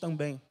irmãos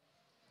também.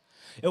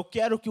 Eu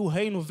quero que o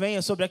reino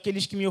venha sobre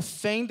aqueles que me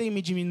ofendem e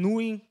me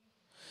diminuem.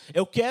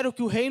 Eu quero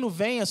que o reino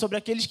venha sobre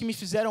aqueles que me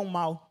fizeram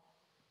mal.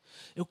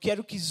 Eu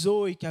quero que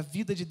Zoe, que a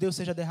vida de Deus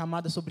seja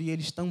derramada sobre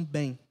eles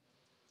também.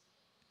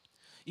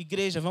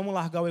 Igreja, vamos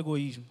largar o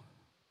egoísmo.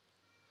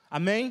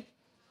 Amém?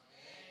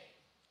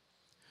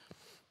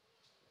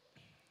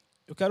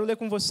 Eu quero ler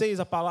com vocês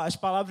as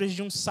palavras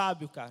de um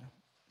sábio, cara.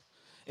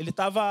 Ele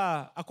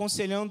estava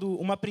aconselhando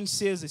uma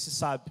princesa, esse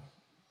sábio.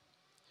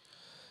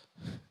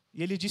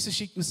 E ele disse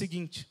o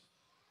seguinte: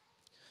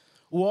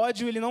 o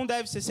ódio, ele não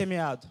deve ser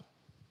semeado.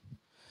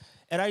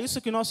 Era isso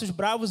que nossos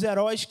bravos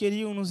heróis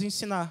queriam nos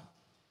ensinar.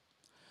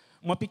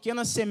 Uma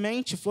pequena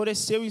semente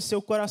floresceu em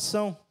seu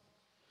coração.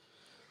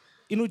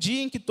 E no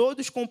dia em que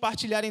todos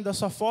compartilharem da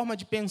sua forma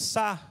de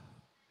pensar,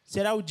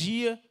 será o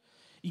dia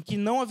em que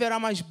não haverá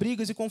mais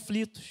brigas e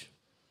conflitos.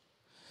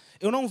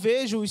 Eu não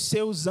vejo os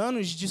seus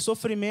anos de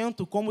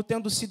sofrimento como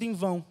tendo sido em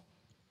vão.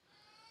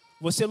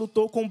 Você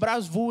lutou com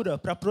bravura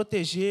para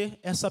proteger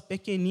essa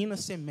pequenina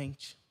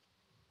semente.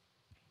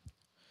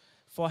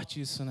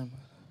 Forte isso, né,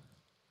 mano?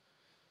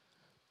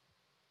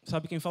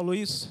 Sabe quem falou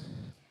isso?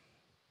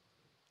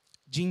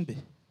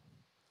 Jimbe.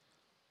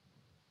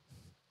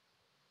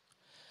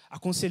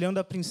 Aconselhando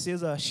a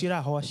princesa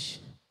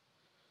Shirahoshi.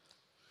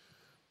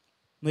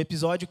 No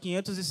episódio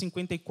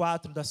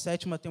 554 da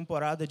 7ª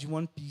temporada de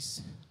One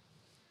Piece.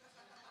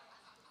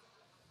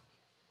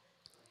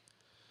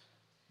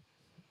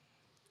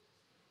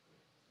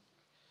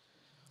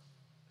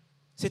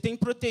 Você tem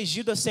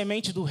protegido a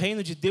semente do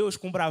reino de Deus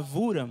com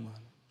bravura,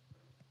 mano?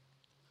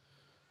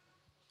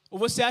 Ou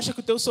você acha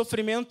que o teu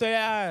sofrimento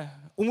é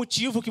o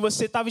motivo que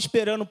você estava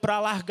esperando para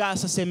largar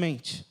essa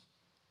semente?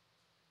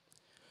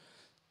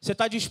 Você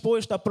está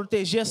disposto a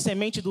proteger a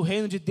semente do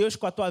reino de Deus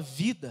com a tua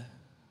vida?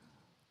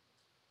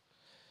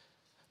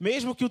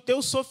 Mesmo que o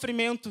teu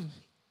sofrimento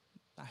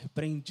está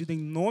repreendido em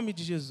nome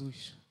de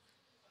Jesus.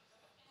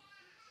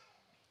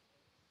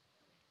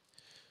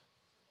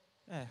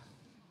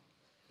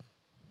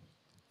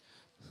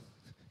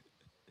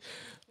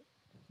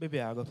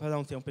 Beber água, para dar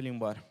um tempo para ele ir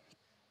embora.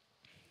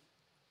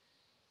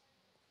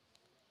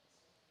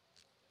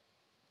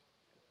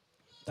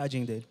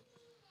 Tadinho dele.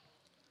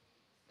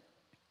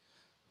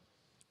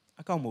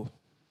 Acalmou.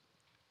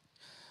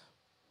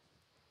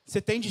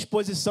 Você tem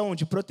disposição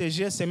de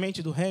proteger a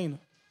semente do reino?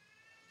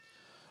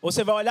 Ou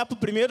você vai olhar para o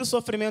primeiro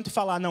sofrimento e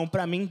falar: não,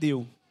 para mim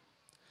deu.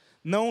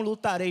 Não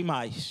lutarei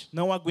mais.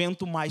 Não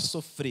aguento mais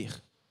sofrer.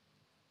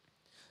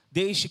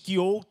 Deixe que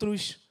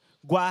outros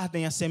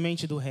guardem a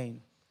semente do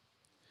reino.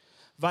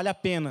 Vale a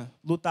pena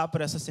lutar por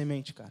essa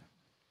semente, cara.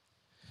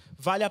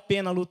 Vale a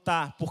pena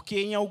lutar, porque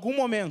em algum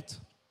momento,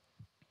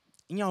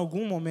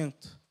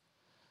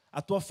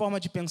 a tua forma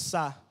de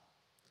pensar,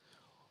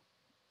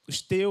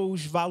 os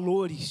teus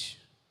valores,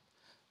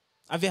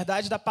 a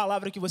verdade da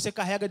palavra que você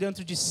carrega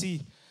dentro de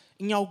si,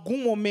 em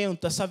algum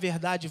momento essa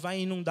verdade vai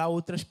inundar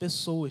outras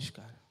pessoas,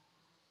 cara.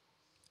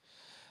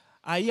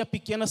 Aí a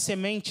pequena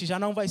semente já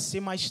não vai ser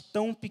mais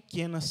tão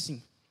pequena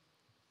assim.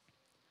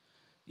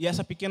 E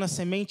essa pequena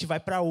semente vai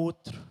para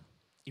outro,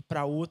 e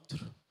para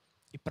outro,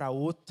 e para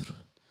outro,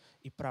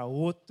 e para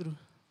outro.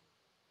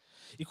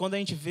 E quando a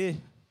gente vê,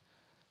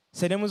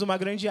 seremos uma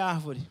grande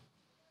árvore.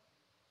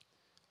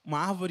 Uma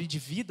árvore de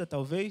vida,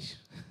 talvez.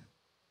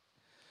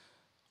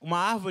 Uma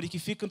árvore que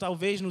fica,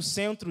 talvez, no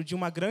centro de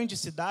uma grande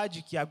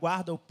cidade que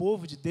aguarda o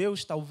povo de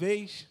Deus,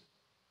 talvez.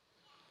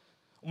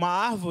 Uma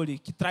árvore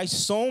que traz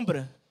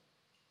sombra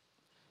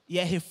e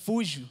é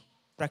refúgio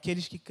para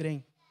aqueles que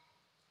creem.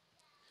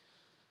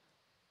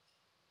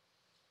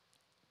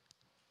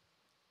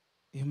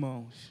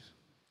 Irmãos,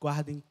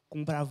 guardem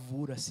com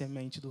bravura a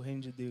semente do reino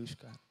de Deus,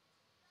 cara.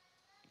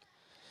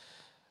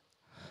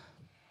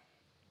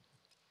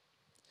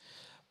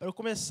 Para eu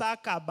começar a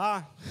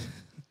acabar...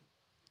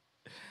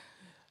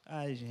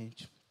 Ai,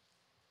 gente.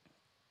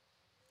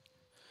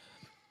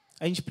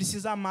 A gente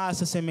precisa amar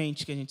essa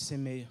semente que a gente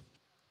semeia.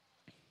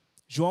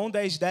 João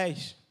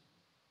 10:10.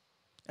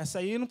 Essa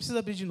aí não precisa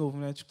abrir de novo,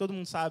 né? Acho que todo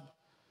mundo sabe.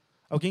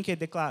 Alguém quer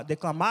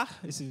declamar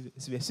esse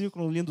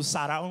versículo? Um lindo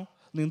sarau,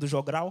 um lindo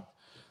jogral,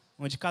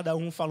 onde cada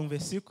um fala um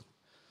versículo.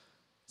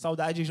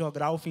 Saudade de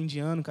jogral, fim de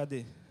ano,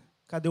 cadê?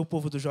 Cadê o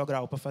povo do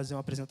jogral para fazer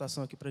uma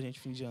apresentação aqui para a gente,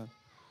 fim de ano?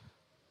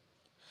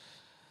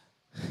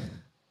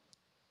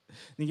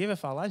 Ninguém vai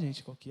falar,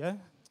 gente, qual que é?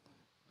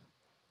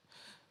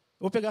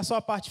 Vou pegar só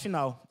a parte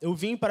final. Eu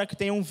vim para que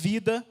tenham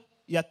vida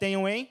e a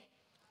tenham em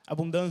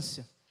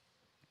abundância.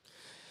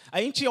 A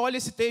gente olha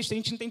esse texto, a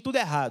gente tem tudo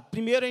errado.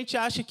 Primeiro, a gente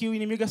acha que o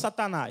inimigo é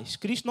Satanás.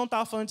 Cristo não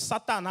estava falando de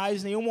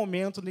Satanás em nenhum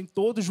momento, nem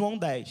todo João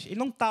 10. Ele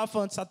não estava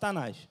falando de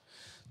Satanás.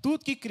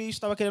 Tudo que Cristo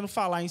estava querendo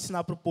falar e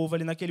ensinar para o povo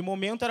ali naquele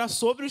momento era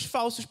sobre os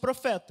falsos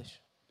profetas.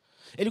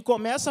 Ele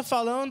começa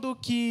falando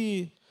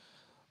que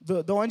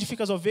de onde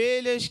ficam as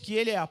ovelhas, que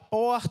ele é a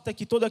porta,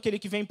 que todo aquele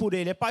que vem por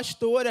ele é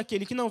pastor,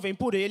 aquele que não vem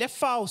por ele é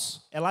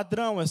falso, é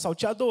ladrão, é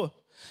salteador.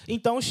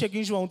 Então, chega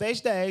em João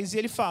 10:10 e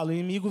ele fala: o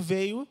inimigo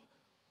veio,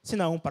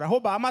 senão para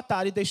roubar,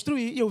 matar e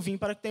destruir, e eu vim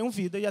para que tenham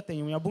vida e a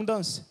tenham em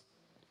abundância.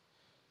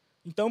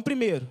 Então,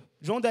 primeiro,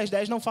 João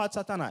 10:10 não fala de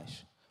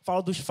Satanás.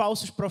 Fala dos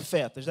falsos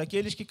profetas,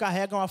 daqueles que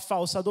carregam a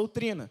falsa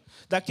doutrina,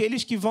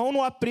 daqueles que vão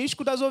no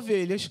aprisco das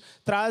ovelhas,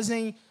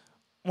 trazem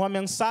uma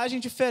mensagem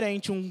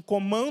diferente, um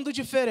comando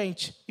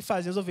diferente e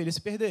fazem as ovelhas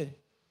se perderem.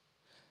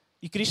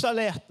 E Cristo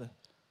alerta: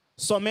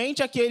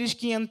 somente aqueles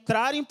que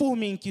entrarem por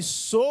mim, que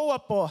sou a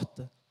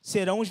porta,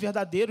 serão os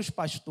verdadeiros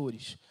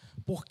pastores.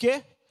 Por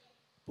quê?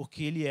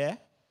 Porque Ele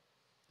é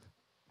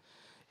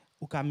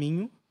o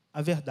caminho,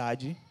 a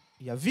verdade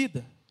e a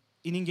vida.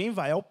 E ninguém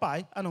vai ao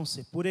Pai a não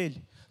ser por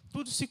Ele.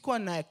 Tudo se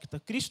conecta.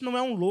 Cristo não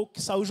é um louco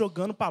que saiu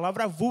jogando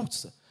palavra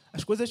avulsa.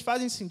 As coisas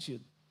fazem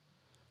sentido.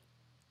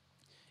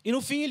 E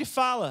no fim ele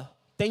fala: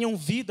 tenham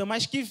vida,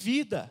 mas que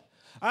vida?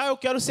 Ah, eu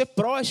quero ser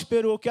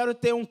próspero, eu quero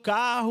ter um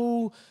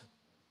carro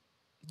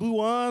do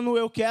ano,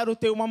 eu quero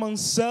ter uma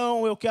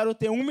mansão, eu quero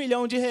ter R$1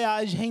 milhão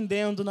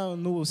rendendo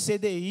no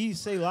CDI,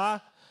 sei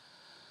lá.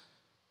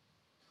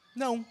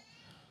 Não.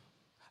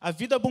 A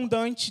vida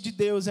abundante de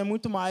Deus é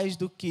muito mais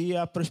do que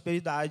a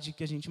prosperidade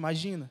que a gente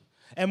imagina.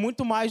 É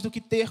muito mais do que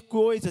ter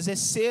coisas, é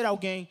ser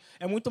alguém.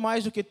 É muito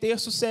mais do que ter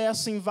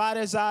sucesso em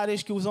várias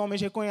áreas que os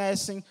homens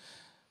reconhecem.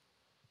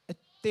 É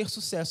ter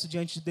sucesso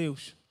diante de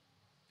Deus.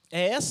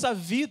 É essa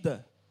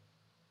vida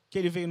que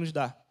Ele veio nos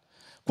dar.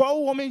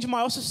 Qual o homem de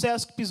maior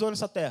sucesso que pisou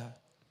nessa terra?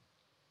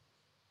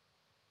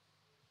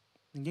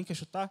 Ninguém quer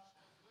chutar?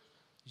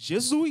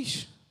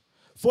 Jesus.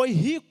 Foi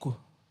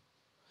rico.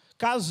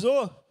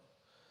 Casou.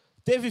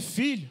 Teve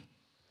filho.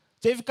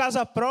 Teve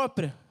casa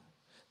própria.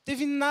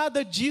 Teve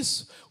nada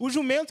disso. O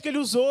jumento que ele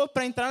usou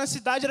para entrar na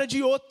cidade era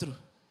de outro.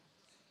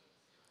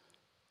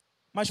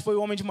 Mas foi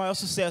o homem de maior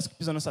sucesso que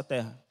pisou nessa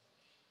terra.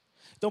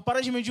 Então,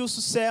 para de medir o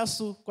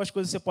sucesso com as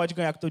coisas que você pode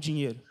ganhar com o teu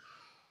dinheiro.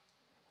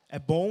 É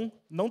bom,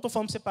 não estou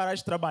falando para você parar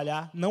de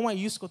trabalhar, não é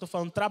isso que eu estou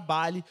falando.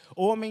 Trabalhe,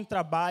 homem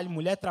trabalhe,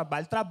 mulher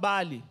trabalhe,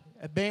 trabalhe.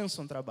 É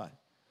bênção trabalho.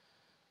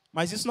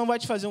 Mas isso não vai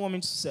te fazer um homem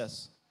de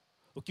sucesso.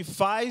 O que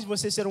faz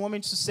você ser um homem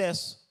de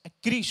sucesso é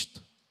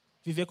Cristo,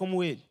 viver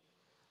como Ele.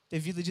 Ter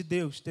vida de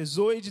Deus, ter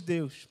zoe de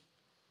Deus.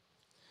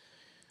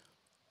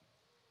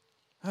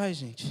 Ai,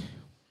 gente.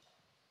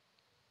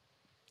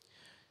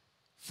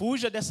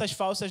 Fuja dessas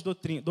falsas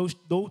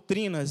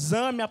doutrinas.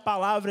 Ame a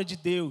palavra de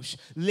Deus.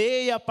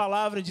 Leia a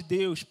palavra de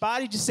Deus.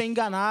 Pare de ser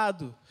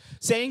enganado.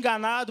 Você é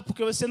enganado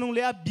porque você não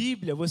lê a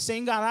Bíblia. Você é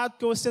enganado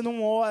porque você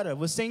não ora.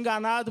 Você é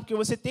enganado porque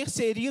você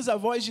terceiriza a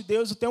voz de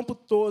Deus o tempo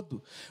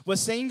todo.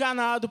 Você é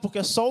enganado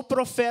porque só o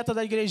profeta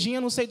da igrejinha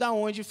não sei de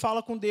onde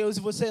fala com Deus e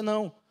você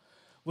não.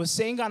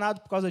 Você é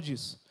enganado por causa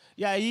disso.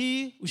 E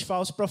aí, os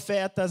falsos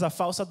profetas, a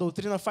falsa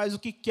doutrina faz o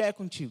que quer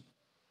contigo.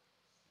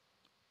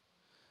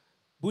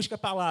 Busca a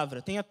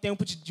palavra, tenha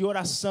tempo de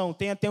oração,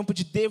 tenha tempo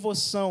de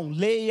devoção,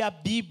 leia a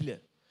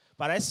Bíblia.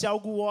 Parece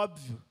algo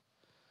óbvio.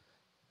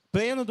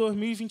 Pleno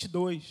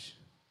 2022.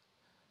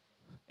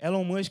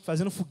 Elon Musk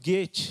fazendo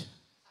foguete.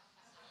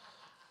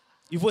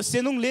 E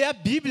você não lê a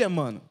Bíblia,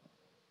 mano.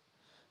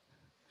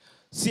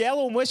 Se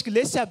Elon Musk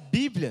lesse a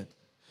Bíblia,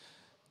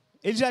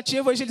 ele já tinha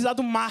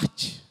evangelizado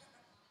Marte.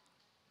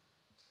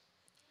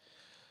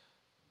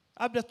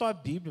 Abre a tua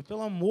Bíblia,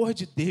 pelo amor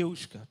de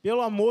Deus, cara.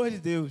 Pelo amor de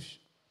Deus.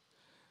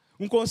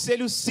 Um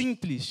conselho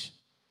simples.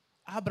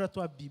 Abra a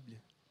tua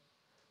Bíblia.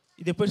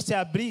 E depois que você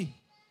abrir,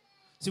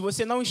 se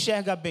você não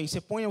enxerga bem, você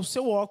põe o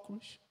seu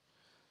óculos.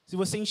 Se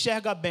você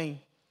enxerga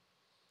bem,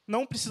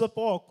 não precisa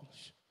pôr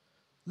óculos.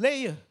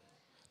 Leia.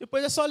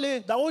 Depois é só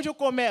ler. Da onde eu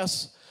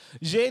começo?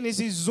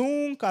 Gênesis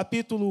 1,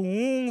 capítulo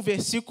 1,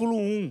 versículo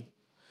 1.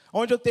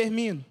 Onde eu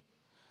termino?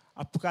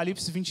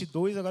 Apocalipse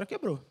 22, agora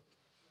quebrou.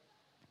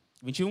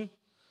 21.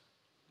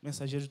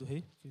 Mensageiros do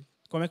Rei.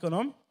 Como é que é o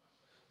nome?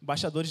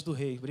 Embaixadores do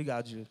Rei.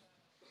 Obrigado, Gil.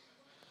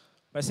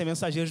 Vai ser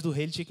Mensageiros do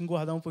Rei, ele tinha que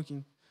engordar um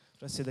pouquinho.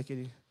 Para ser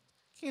daquele...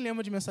 Quem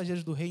lembra de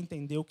Mensageiros do Rei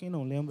entendeu, quem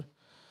não lembra.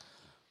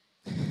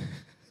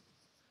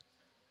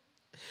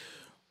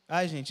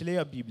 Ai, gente,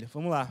 leia a Bíblia.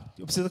 Vamos lá.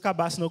 Eu preciso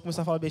acabar, senão eu vou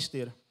começar a falar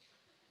besteira.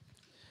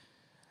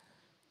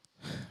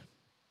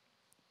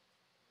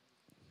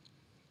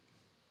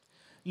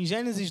 Em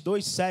Gênesis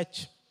 2,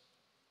 7,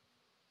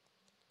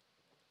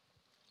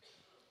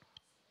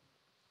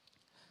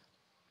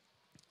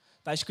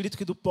 está escrito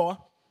que do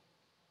pó,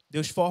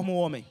 Deus forma o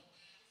homem.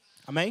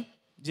 Amém?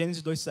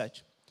 Gênesis 2,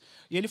 7.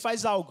 E Ele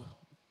faz algo.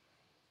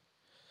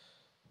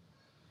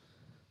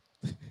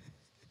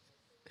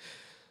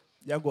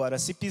 E agora,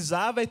 se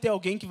pisar, vai ter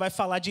alguém que vai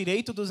falar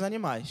direito dos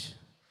animais.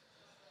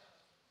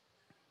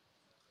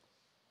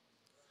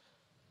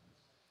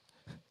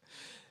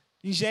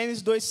 Em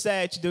Gênesis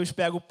 2,7, Deus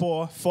pega o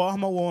pó,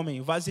 forma o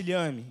homem, o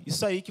vasilhame.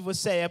 Isso aí que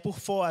você é por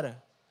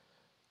fora.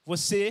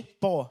 Você,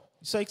 pó.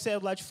 Isso aí que você é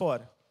do lado de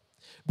fora.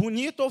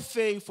 Bonito ou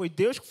feio, foi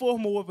Deus que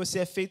formou, você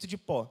é feito de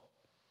pó.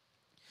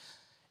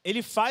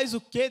 Ele faz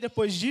o que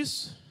depois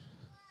disso?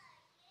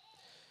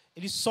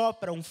 Ele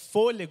sopra um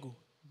fôlego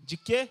de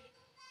quê?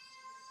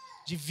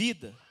 De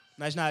vida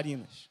nas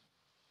narinas.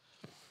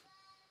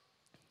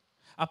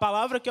 A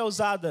palavra que é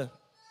usada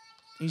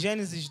em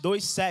Gênesis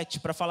 2,7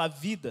 para falar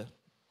vida,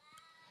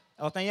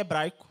 ela está em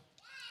hebraico.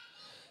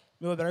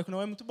 Meu hebraico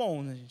não é muito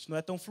bom, né, gente? Não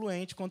é tão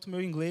fluente quanto o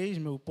meu inglês,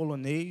 meu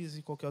polonês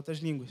e qualquer outras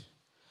línguas.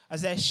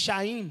 Mas é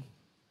shaim.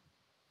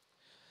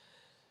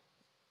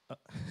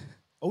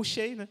 Ou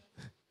shei, né?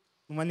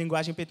 Numa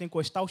linguagem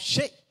pentecostal,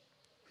 shei.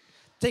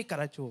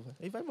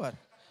 Aí vai embora.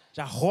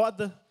 Já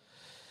roda.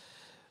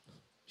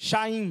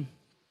 Chaim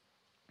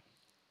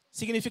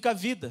significa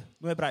vida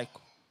no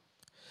hebraico.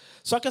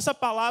 Só que essa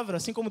palavra,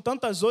 assim como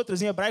tantas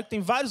outras, em hebraico, tem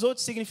vários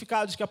outros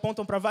significados que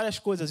apontam para várias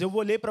coisas. Eu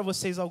vou ler para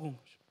vocês alguns.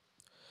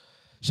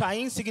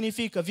 Chaim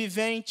significa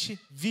vivente,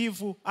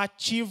 vivo,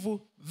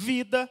 ativo,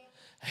 vida,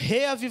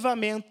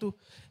 reavivamento,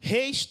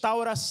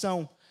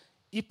 restauração.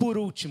 E por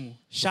último,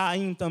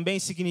 Chaim também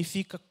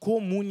significa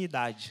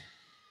comunidade.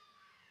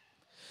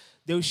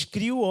 Deus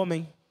cria o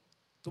homem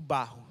do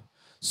barro,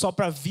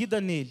 sopra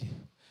vida nele,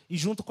 e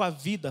junto com a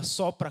vida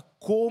sopra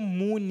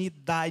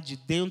comunidade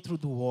dentro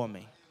do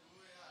homem.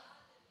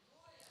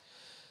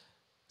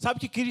 Sabe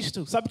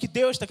o que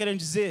Deus está querendo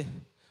dizer?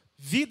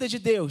 Vida de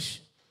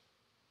Deus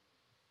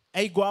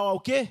é igual ao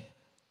quê?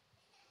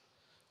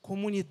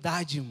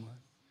 Comunidade,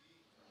 mano.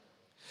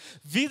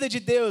 Vida de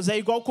Deus é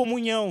igual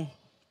comunhão.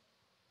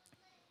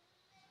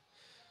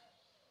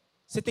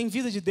 Você tem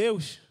vida de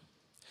Deus?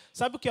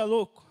 Sabe o que é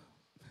louco?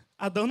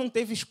 Adão não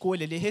teve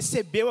escolha, ele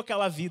recebeu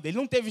aquela vida. Ele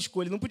não teve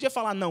escolha, ele não podia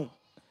falar não.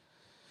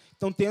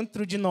 Então,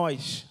 dentro de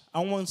nós, há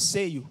um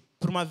anseio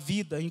por uma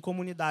vida em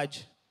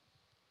comunidade.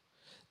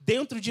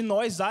 Dentro de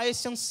nós há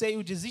esse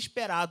anseio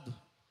desesperado.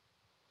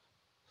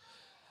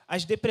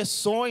 As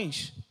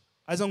depressões,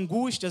 as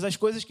angústias, as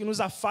coisas que nos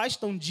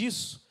afastam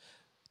disso,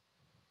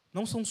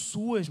 não são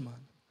suas,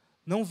 mano.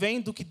 Não vêm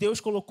do que Deus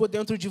colocou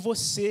dentro de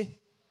você.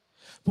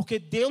 Porque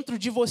dentro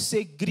de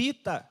você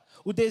grita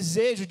o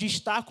desejo de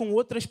estar com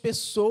outras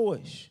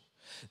pessoas.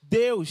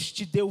 Deus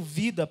te deu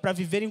vida para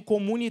viver em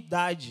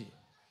comunidade.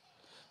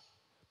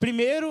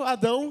 Primeiro,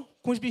 Adão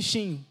com os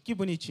bichinhos. Que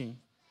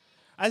bonitinho.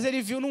 Mas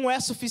ele viu, não é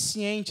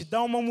suficiente,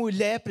 dá uma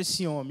mulher para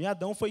esse homem. E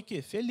Adão foi o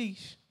quê?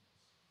 Feliz.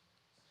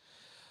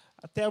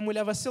 Até a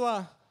mulher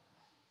vacilar.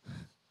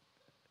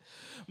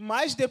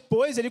 Mas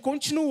depois ele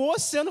continuou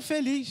sendo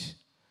feliz.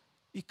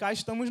 E cá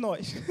estamos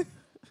nós.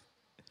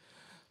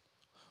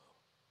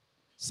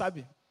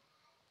 Sabe?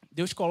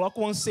 Deus coloca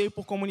o anseio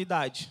por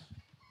comunidade.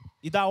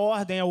 E dá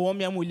ordem ao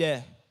homem e à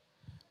mulher.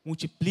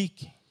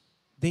 Multipliquem,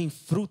 deem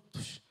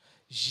frutos,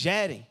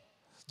 gerem,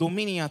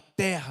 dominem a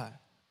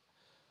terra.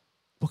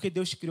 Porque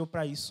Deus te criou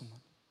para isso,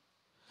 mano.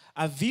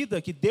 A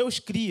vida que Deus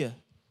cria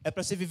é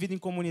para ser vivida em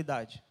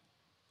comunidade.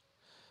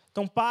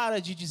 Então para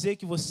de dizer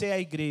que você é a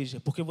igreja,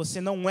 porque você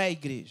não é a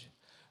igreja.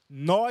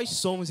 Nós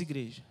somos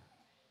igreja.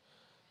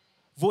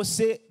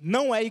 Você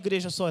não é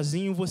igreja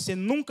sozinho, você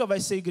nunca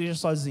vai ser igreja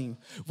sozinho.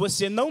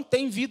 Você não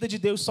tem vida de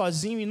Deus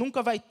sozinho e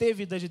nunca vai ter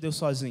vida de Deus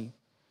sozinho.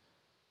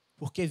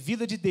 Porque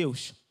vida de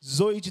Deus,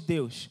 zoe de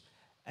Deus,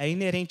 é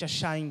inerente a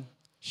Chaim.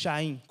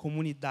 Chaim,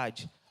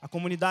 comunidade. A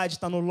comunidade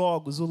está no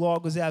Logos, o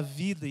Logos é a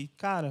vida. E,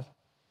 cara,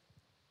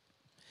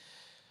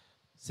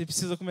 você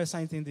precisa começar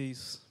a entender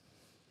isso.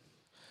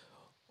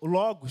 O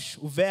Logos,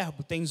 o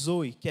verbo, tem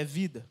zoe, que é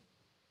vida.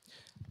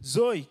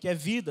 Zoe, que é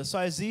vida,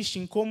 só existe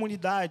em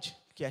comunidade,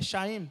 que é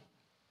Chaim.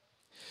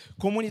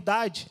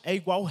 Comunidade é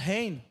igual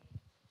reino.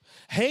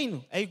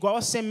 Reino é igual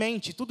a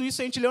semente. Tudo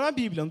isso a gente leu na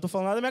Bíblia, não estou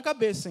falando nada da minha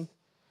cabeça, hein?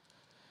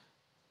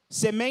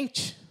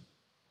 Semente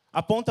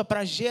aponta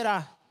para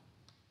gerar.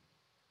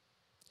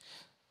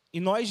 E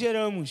nós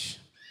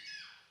geramos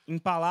em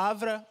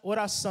palavra,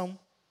 oração,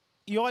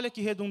 e olha que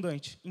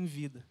redundante, em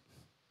vida.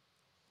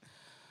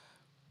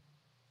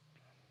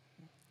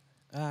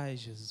 Ai,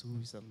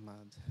 Jesus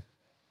amado.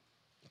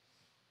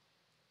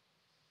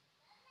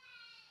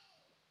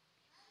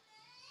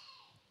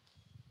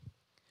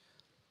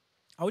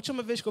 A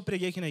última vez que eu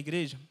preguei aqui na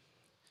igreja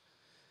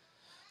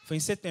foi em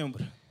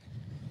setembro.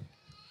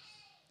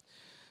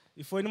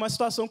 E foi numa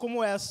situação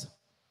como essa.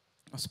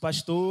 Nosso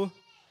pastor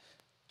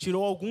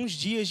tirou alguns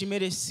dias de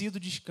merecido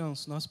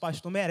descanso. Nosso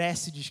pastor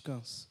merece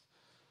descanso.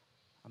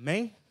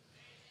 Amém?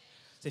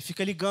 Você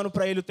fica ligando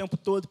para ele o tempo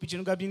todo,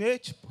 pedindo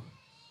gabinete, pô.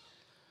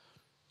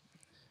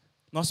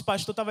 Nosso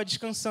pastor estava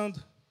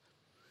descansando.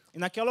 E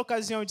naquela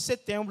ocasião de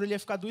setembro, ele ia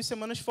ficar 2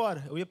 semanas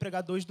fora. Eu ia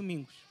pregar 2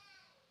 domingos.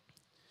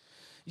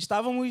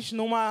 Estávamos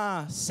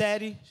numa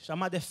série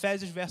chamada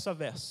Efésios verso a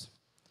verso.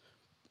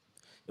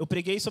 Eu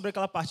preguei sobre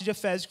aquela parte de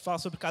Efésios que fala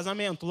sobre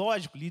casamento.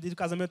 Lógico, líder de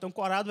casamento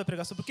ancorado vai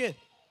pregar sobre o quê?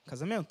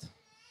 Casamento.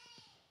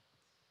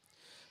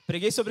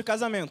 Preguei sobre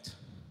casamento.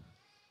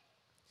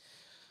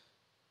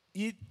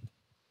 E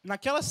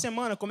naquela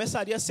semana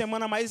começaria a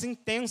semana mais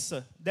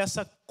intensa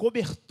dessa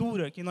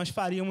cobertura que nós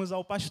faríamos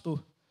ao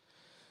pastor.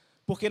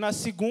 Porque na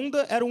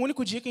segunda era o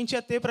único dia que a gente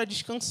ia ter para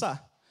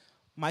descansar.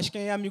 Mas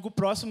quem é amigo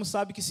próximo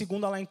sabe que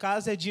segunda lá em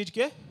casa é dia de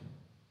quê?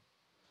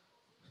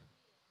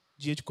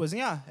 Dia de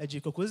cozinhar. É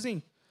dia que eu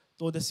cozinho.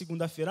 Toda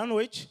segunda-feira à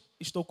noite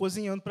estou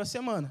cozinhando para a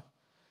semana.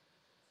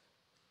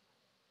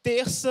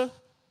 Terça.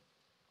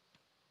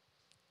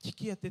 O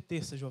que ia ter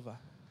terça, Jeová?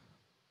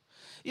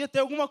 Ia ter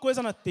alguma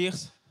coisa na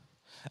terça.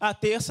 A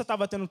terça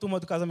estava tendo turma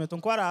do casamento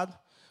ancorado.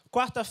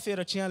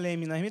 Quarta-feira tinha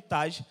leme na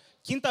ermitagem.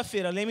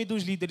 Quinta-feira, leme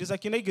dos líderes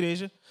aqui na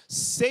igreja.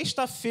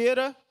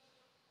 Sexta-feira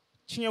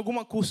tinha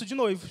algum curso de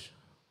noivos.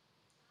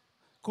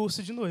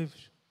 Curso de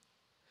noivos.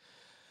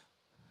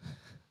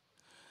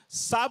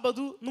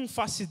 Sábado, não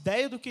faço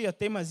ideia do que ia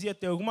ter, mas ia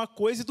ter alguma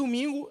coisa. E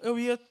domingo, eu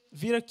ia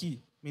vir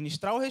aqui,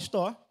 ministrar o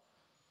Restore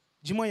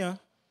de manhã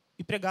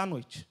e pregar à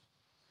noite.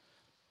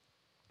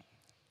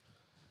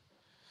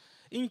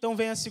 E então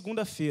vem a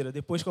segunda-feira,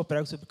 depois que eu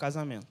prego sobre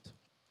casamento.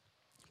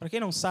 Para quem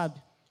não sabe,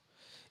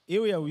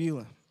 eu e a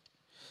Willa,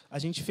 a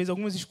gente fez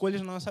algumas escolhas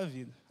na nossa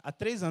vida. Há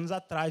 3 anos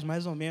atrás,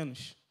 mais ou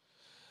menos,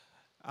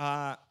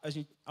 a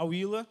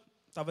Willa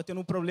estava tendo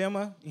um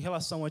problema em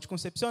relação ao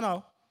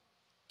anticoncepcional,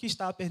 que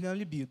estava perdendo a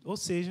libido, ou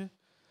seja,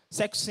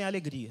 sexo sem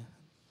alegria.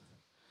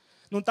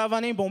 Não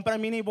estava nem bom para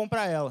mim, nem bom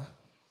para ela.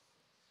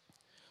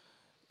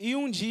 E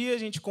um dia, a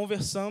gente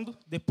conversando,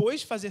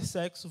 depois de fazer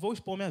sexo, vou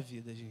expor minha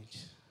vida,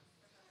 gente.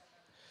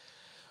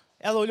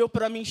 Ela olhou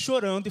para mim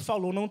chorando e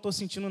falou, não estou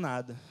sentindo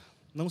nada.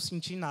 Não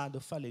senti nada.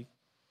 Eu falei,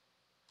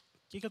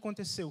 o que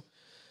aconteceu?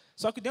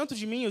 Só que dentro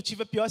de mim, eu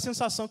tive a pior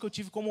sensação que eu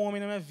tive como homem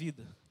na minha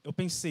vida. Eu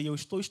pensei, eu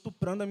estou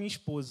estuprando a minha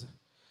esposa.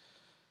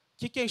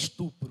 O que é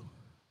estupro?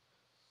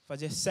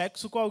 Fazer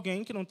sexo com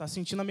alguém que não está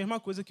sentindo a mesma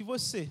coisa que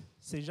você,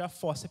 seja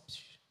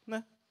fórceps,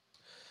 né?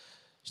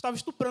 Estava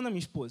estuprando a minha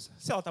esposa.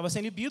 Se ela estava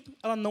sem libido,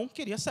 ela não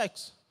queria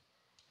sexo.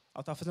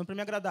 Ela estava fazendo para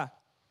me agradar.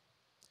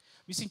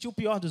 Me senti o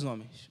pior dos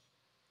homens.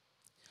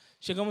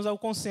 Chegamos ao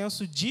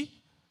consenso de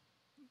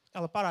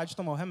ela parar de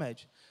tomar o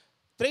remédio.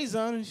 3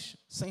 anos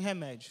sem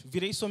remédio.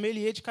 Virei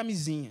sommelier de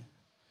camisinha.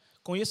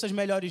 Conheço as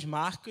melhores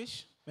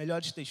marcas,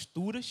 melhores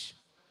texturas.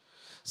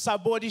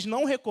 Sabores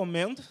não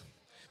recomendo,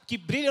 que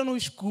brilham no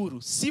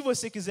escuro. Se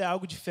você quiser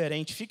algo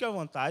diferente, fique à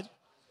vontade.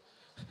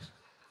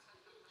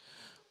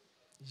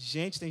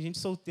 Gente, tem gente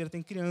solteira,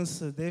 tem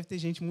criança. Deve ter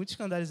gente muito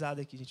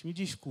escandalizada aqui, gente. Me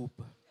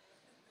desculpa.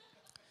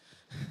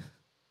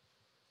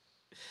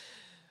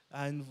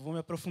 Não vou me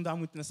aprofundar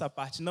muito nessa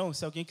parte, não.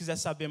 Se alguém quiser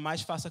saber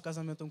mais, faça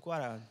casamento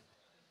ancorado.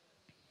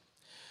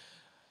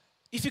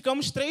 E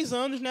ficamos 3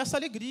 anos nessa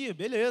alegria.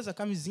 Beleza,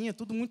 camisinha,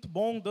 tudo muito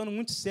bom, dando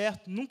muito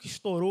certo. Nunca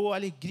estourou,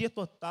 alegria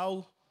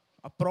total.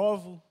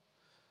 Aprovo.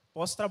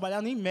 Posso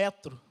trabalhar nem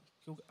metro.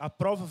 Eu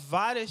aprovo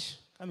várias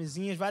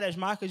camisinhas, várias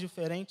marcas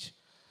diferentes.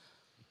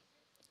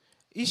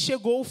 E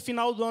chegou o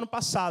final do ano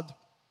passado.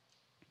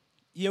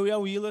 E eu e a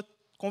Willa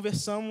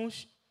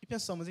conversamos e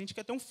pensamos, a gente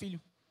quer ter um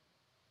filho.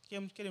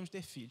 Queremos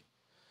ter filho.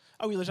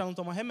 A Willa já não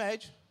toma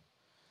remédio,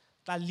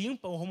 está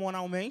limpa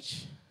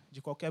hormonalmente,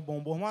 de qualquer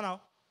bomba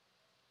hormonal.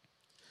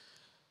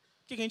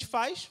 O que a gente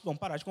faz? Vamos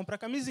parar de comprar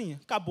camisinha.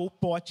 Acabou o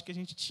pote que a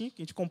gente tinha,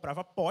 que a gente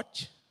comprava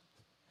pote.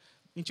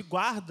 A gente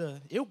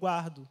guarda, eu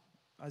guardo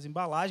as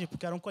embalagens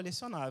porque eram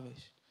colecionáveis.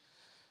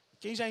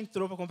 Quem já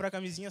entrou para comprar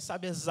camisinha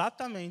sabe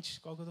exatamente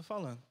qual que eu estou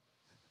falando.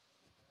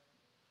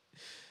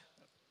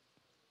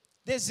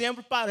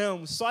 Dezembro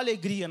paramos, só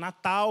alegria,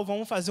 Natal,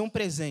 vamos fazer um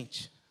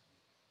presente.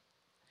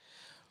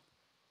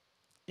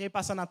 E aí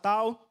passa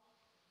Natal,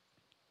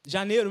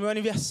 janeiro, meu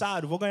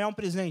aniversário, vou ganhar um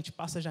presente,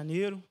 passa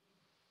janeiro.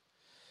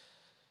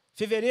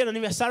 Fevereiro,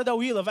 aniversário da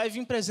Willa, vai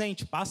vir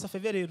presente, passa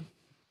fevereiro.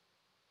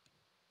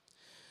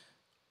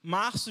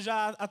 Março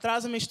já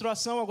atrasa a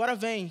menstruação, agora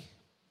vem.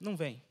 Não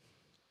vem.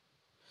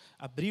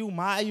 Abril,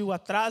 maio,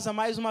 atrasa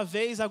mais uma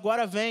vez,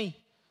 agora vem.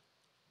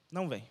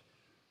 Não vem.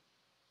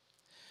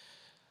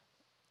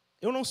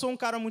 Eu não sou um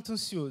cara muito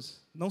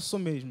ansioso, não sou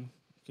mesmo.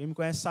 Quem me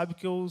conhece sabe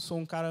que eu sou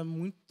um cara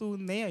muito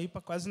nem aí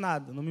para quase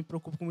nada, não me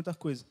preocupo com muita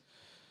coisa.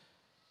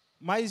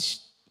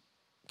 Mas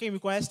quem me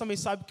conhece também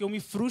sabe que eu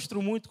me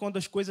frustro muito quando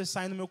as coisas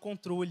saem do meu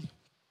controle.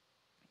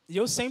 E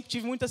eu sempre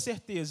tive muita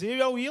certeza. Eu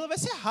e a Willa vai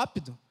ser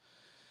rápido.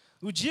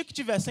 No dia que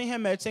tiver sem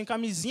remédio, sem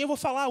camisinha, eu vou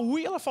falar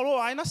ui, ela falou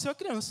ai, nasceu a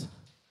criança.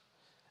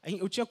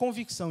 Eu tinha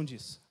convicção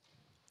disso.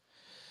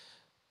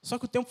 Só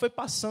que o tempo foi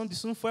passando,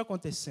 isso não foi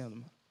acontecendo,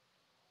 mano.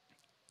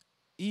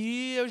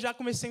 E eu já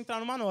comecei a entrar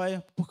numa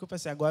noia, porque eu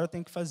pensei, agora eu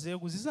tenho que fazer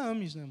alguns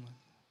exames, né, mano?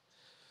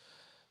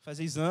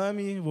 Fazer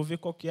exame, vou ver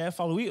qual que é.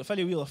 Eu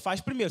falei, Willa,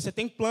 faz primeiro. Você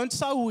tem plano de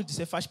saúde,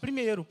 você faz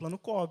primeiro, o plano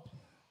cobre.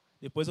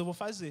 Depois eu vou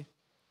fazer.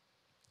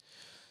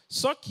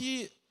 Só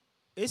que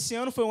esse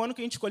ano foi o ano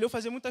que a gente escolheu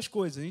fazer muitas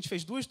coisas. A gente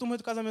fez 2 turmas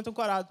do casamento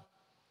ancorado,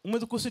 uma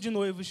do curso de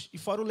noivos e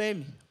fora o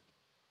Leme.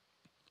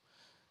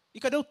 E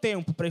cadê o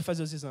tempo para ir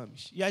fazer os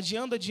exames? E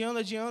adiando,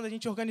 a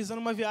gente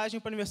organizando uma viagem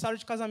para aniversário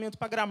de casamento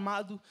para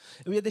Gramado.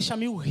 Eu ia deixar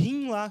meu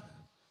rim lá.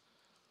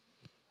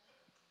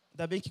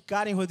 Ainda bem que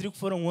Karen e Rodrigo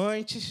foram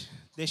antes,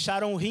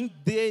 deixaram o rim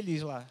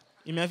deles lá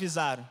e me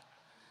avisaram.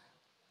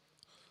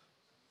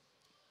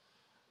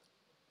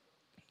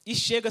 E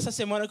chega essa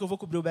semana que eu vou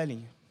cobrir o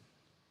Belinho.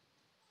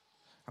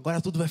 Agora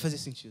tudo vai fazer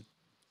sentido.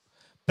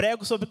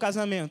 Prego sobre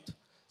casamento.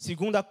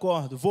 Segunda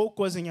acordo, vou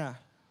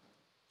cozinhar.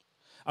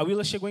 A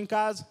Willa chegou em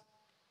casa.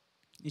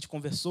 A gente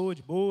conversou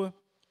de boa.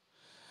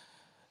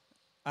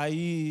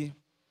 Aí,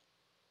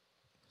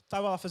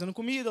 estava lá fazendo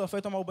comida, ela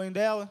foi tomar o banho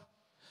dela.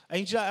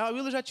 A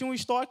Willa já tinha um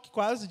estoque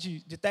quase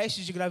de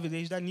testes de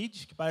gravidez da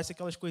NIDS, que parece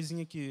aquelas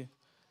coisinhas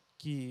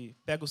que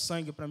pega o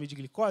sangue para medir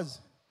glicose.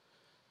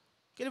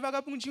 Aquele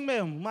vagabundinho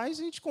mesmo, mas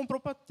a gente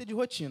comprou para ter de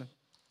rotina.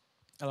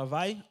 Ela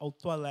vai ao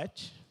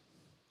toalete,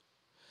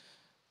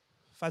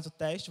 faz o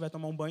teste, vai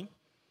tomar um banho,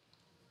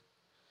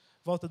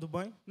 volta do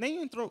banho.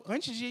 Nem entrou,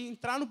 antes de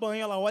entrar no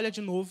banho, ela olha de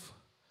novo.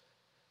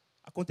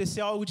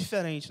 Aconteceu algo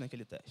diferente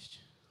naquele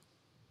teste.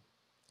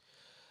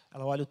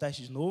 Ela olha o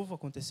teste de novo,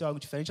 aconteceu algo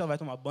diferente, ela vai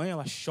tomar banho,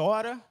 ela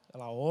chora,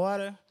 ela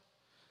ora.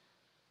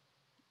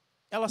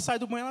 Ela sai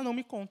do banho, ela não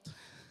me conta.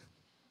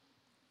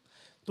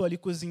 Estou ali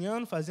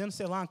cozinhando, fazendo,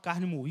 sei lá, uma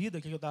carne moída,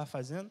 o que eu estava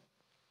fazendo.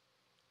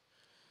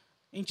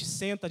 A gente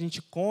senta, a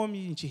gente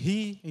come, a gente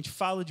ri, a gente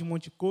fala de um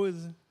monte de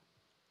coisa.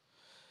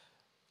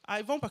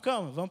 Aí, vamos para a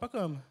cama? Vamos para a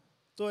cama.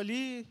 Estou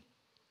ali,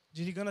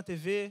 desligando a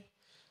TV.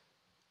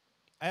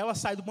 Aí ela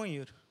sai do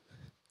banheiro.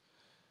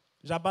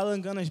 Já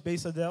balangando as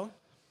beiças dela.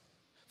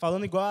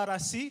 Falando igual a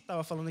Araci,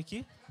 estava falando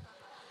aqui.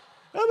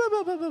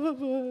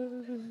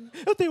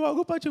 Eu tenho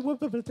algo para te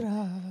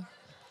mostrar.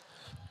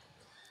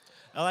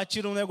 Ela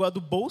tira um negócio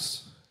do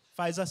bolso,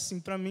 faz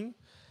assim para mim.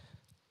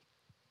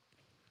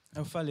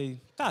 Aí eu falei,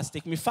 tá, você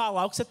tem que me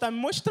falar o que você está me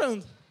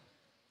mostrando.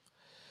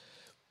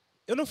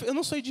 Eu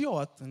não sou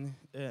idiota, né?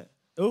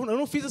 Eu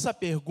não fiz essa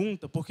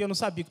pergunta porque eu não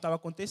sabia o que estava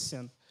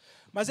acontecendo.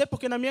 Mas é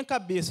porque na minha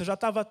cabeça eu já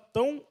estava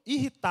tão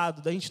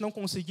irritado da gente não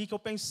conseguir que eu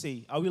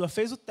pensei. A Willa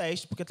fez o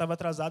teste porque estava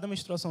atrasada a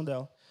menstruação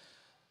dela.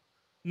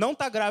 Não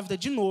está grávida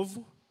de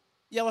novo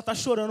e ela está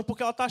chorando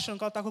porque ela está achando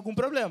que ela está com algum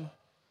problema.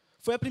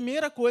 Foi a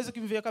primeira coisa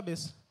que me veio à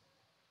cabeça.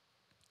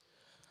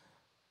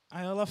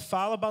 Aí ela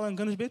fala,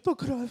 balangando de bem, estou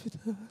grávida.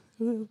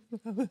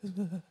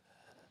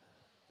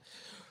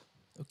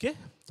 O quê?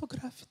 Estou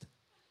grávida.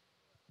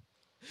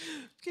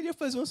 Queria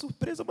fazer uma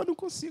surpresa, mas não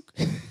consigo.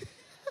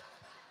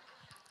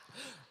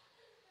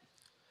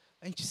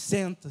 A gente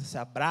senta, se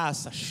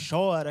abraça,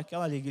 chora,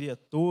 aquela alegria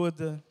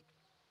toda.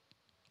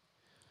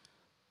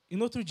 E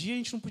no outro dia a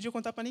gente não podia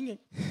contar para ninguém.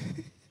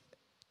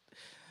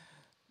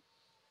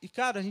 E,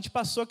 cara, a gente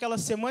passou aquela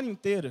semana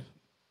inteira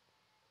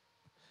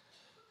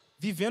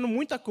vivendo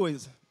muita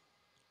coisa,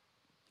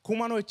 com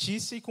uma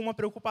notícia e com uma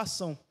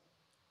preocupação.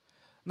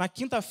 Na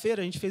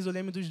quinta-feira a gente fez o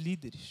leme dos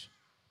líderes.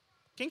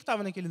 Quem que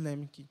estava naquele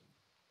leme aqui?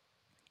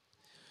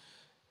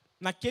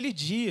 Naquele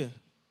dia,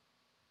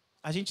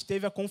 a gente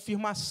teve a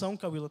confirmação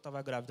que a Willa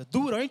estava grávida,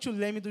 durante o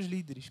leme dos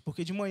líderes,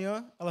 porque de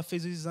manhã ela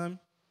fez o exame,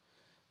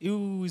 e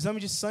o exame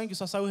de sangue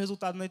só saiu o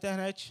resultado na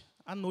internet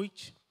à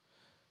noite.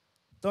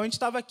 Então a gente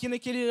estava aqui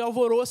naquele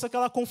alvoroço,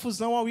 aquela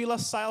confusão, a Willa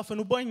sai, ela foi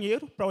no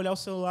banheiro para olhar o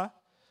celular,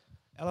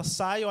 ela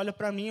sai, olha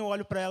para mim, eu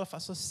olho para ela,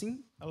 faço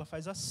assim, ela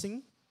faz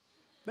assim,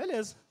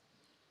 beleza.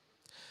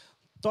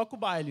 Toca o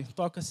baile,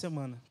 toca a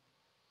semana.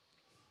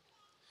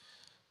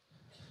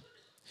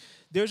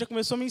 Deus já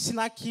começou a me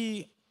ensinar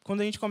que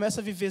quando a gente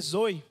começa a viver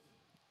Zoe,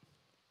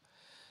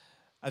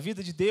 a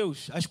vida de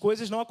Deus, as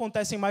coisas não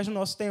acontecem mais no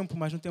nosso tempo,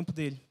 mas no tempo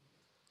dele.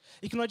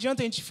 E que não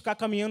adianta a gente ficar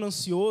caminhando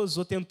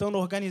ansioso ou tentando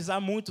organizar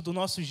muito do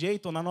nosso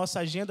jeito ou na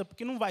nossa agenda,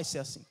 porque não vai ser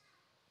assim.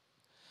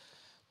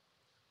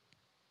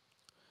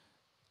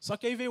 Só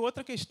que aí veio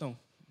outra questão.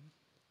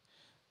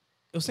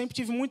 Eu sempre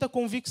tive muita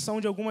convicção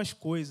de algumas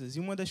coisas, e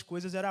uma das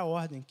coisas era a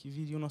ordem que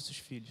viriam nossos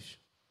filhos.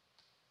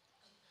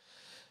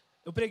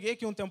 Eu preguei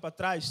aqui um tempo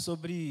atrás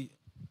sobre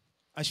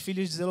as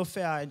filhas de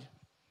Zelofeade.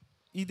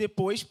 E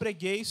depois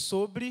preguei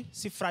sobre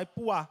Sifra e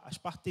Puá, as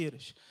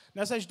parteiras.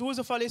 Nessas duas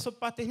eu falei sobre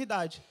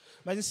paternidade.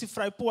 Mas em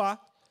Sifra e Puá,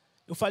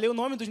 eu falei o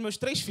nome dos meus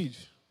 3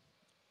 filhos.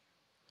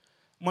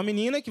 Uma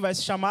menina que vai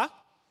se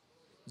chamar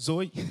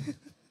Zoe.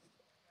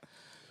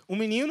 Um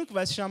menino que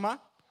vai se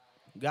chamar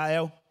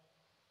Gael.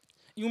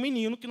 E um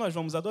menino que nós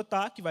vamos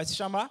adotar, que vai se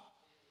chamar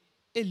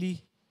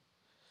Eli.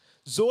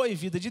 Zoe,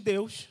 vida de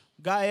Deus.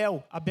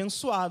 Gael,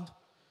 abençoado.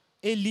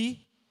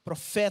 Eli,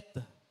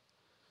 profeta.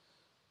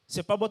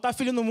 Você pode botar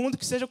filho no mundo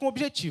que seja com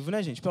objetivo,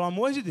 né, gente? Pelo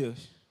amor de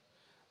Deus.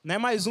 Não é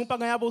mais um para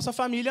ganhar a Bolsa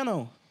Família,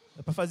 não.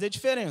 É para fazer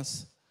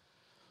diferença.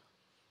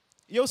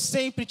 E eu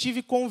sempre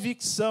tive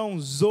convicção,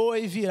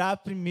 Zoe virá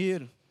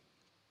primeiro.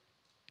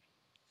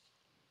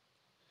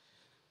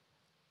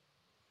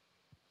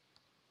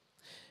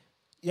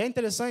 E é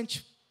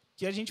interessante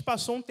que a gente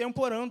passou um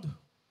tempo orando.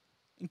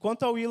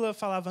 Enquanto a Willa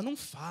falava, não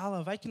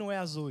fala, vai que não é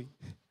a Zoe.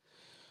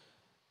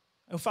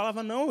 Eu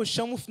falava, não, eu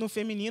chamo no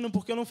feminino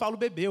porque eu não falo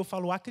bebê, eu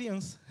falo a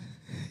criança.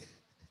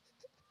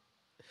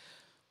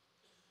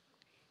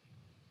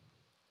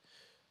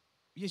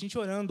 E a gente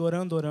orando,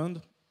 orando,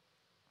 orando.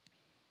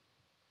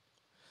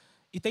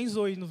 E tem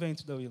Zoe no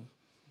ventre da Willa.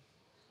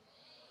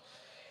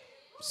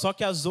 Só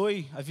que a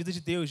Zoe, a vida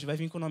de Deus, vai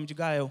vir com o nome de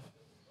Gael.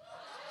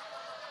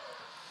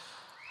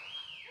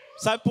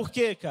 Sabe por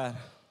quê, cara?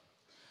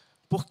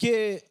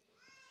 Porque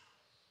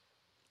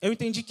eu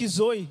entendi que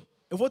Zoe,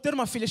 eu vou ter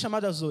uma filha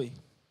chamada Zoe.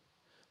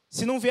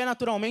 Se não vier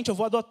naturalmente, eu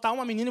vou adotar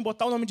uma menina e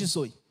botar o nome de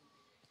Zoe.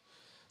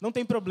 Não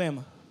tem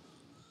problema.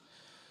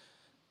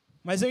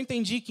 Mas eu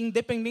entendi que,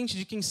 independente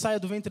de quem saia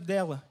do ventre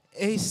dela,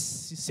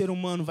 esse ser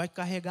humano vai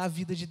carregar a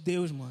vida de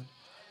Deus, mano.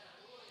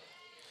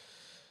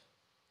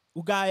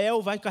 O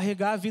Gael vai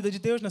carregar a vida de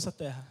Deus nessa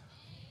terra.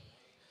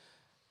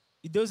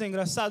 E Deus é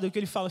engraçado, é o que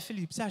ele fala,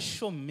 Felipe, você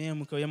achou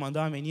mesmo que eu ia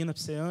mandar uma menina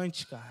para você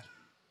antes, cara?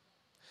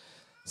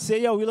 Você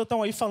e a Willa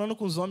estão aí falando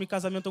com os homens,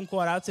 casamento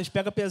ancorado, vocês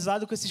pegam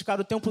pesado com esses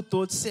caras o tempo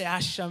todo. Você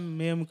acha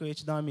mesmo que eu ia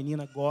te dar uma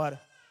menina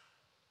agora?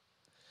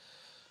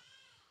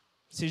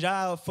 Você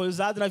já foi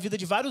usado na vida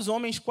de vários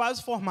homens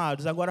quase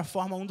formados, agora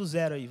forma um do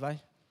zero aí,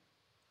 vai.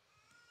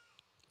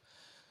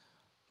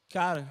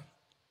 Cara,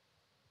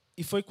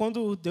 e foi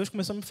quando Deus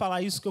começou a me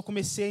falar isso que eu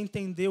comecei a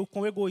entender o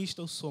quão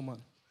egoísta eu sou,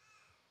 mano.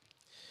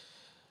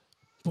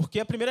 Porque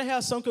a primeira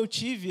reação que eu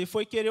tive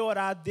foi querer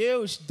orar: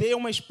 Deus, dê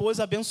uma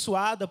esposa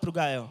abençoada para o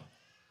Gael.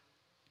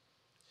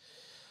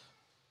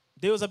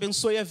 Deus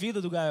abençoe a vida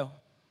do Gael.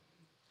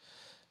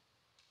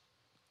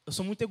 Eu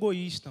sou muito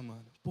egoísta,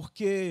 mano.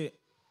 Porque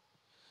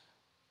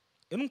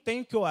eu não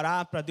tenho que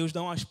orar para Deus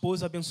dar uma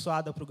esposa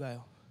abençoada para o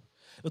Gael.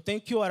 Eu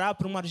tenho que orar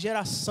por uma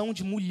geração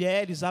de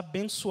mulheres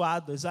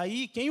abençoadas.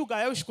 Aí, quem o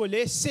Gael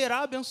escolher será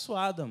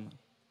abençoada, mano.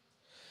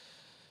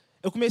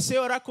 Eu comecei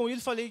a orar com ele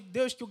e falei: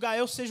 Deus, que o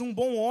Gael seja um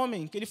bom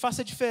homem, que ele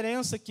faça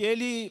diferença, que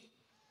ele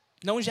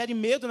não gere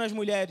medo nas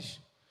mulheres.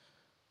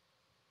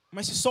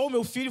 Mas se só o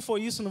meu filho for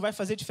isso, não vai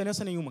fazer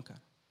diferença nenhuma,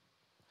 cara.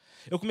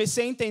 Eu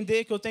comecei a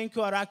entender que eu tenho que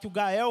orar que o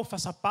Gael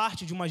faça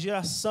parte de uma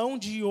geração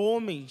de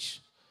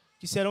homens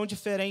que serão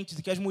diferentes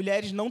e que as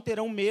mulheres não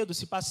terão medo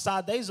se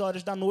passar 10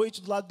 horas da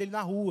noite do lado dele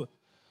na rua.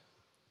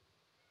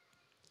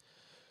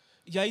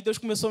 E aí Deus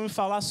começou a me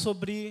falar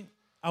sobre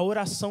a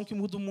oração que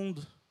muda o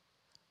mundo,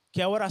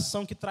 que é a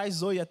oração que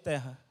traz oi à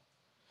terra,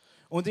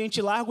 onde a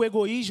gente larga o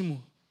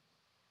egoísmo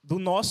do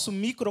nosso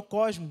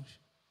microcosmos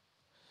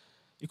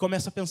e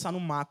começa a pensar no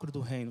macro do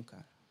reino,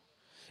 cara.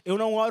 Eu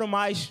não oro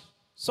mais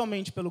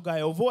somente pelo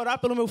Gael, eu vou orar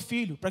pelo meu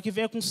filho, para que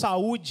venha com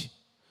saúde,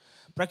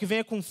 para que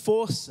venha com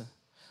força,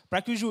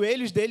 para que os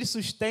joelhos dele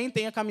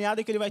sustentem a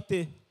caminhada que ele vai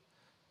ter.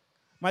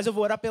 Mas eu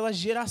vou orar pela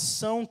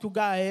geração que o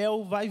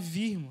Gael vai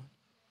vir, mano.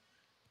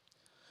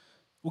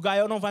 O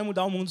Gael não vai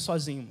mudar o mundo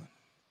sozinho, mano.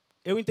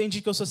 Eu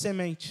entendi que eu sou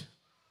semente.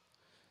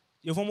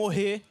 E eu vou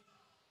morrer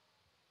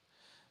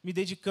me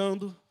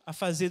dedicando a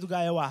fazer do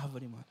Gael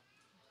árvore, mano.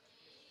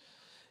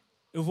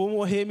 Eu vou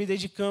morrer me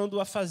dedicando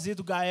a fazer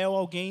do Gael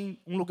alguém,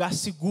 um lugar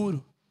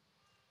seguro.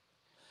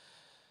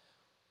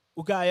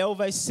 O Gael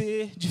vai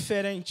ser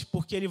diferente,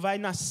 porque ele vai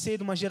nascer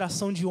de uma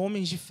geração de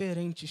homens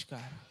diferentes,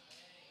 cara.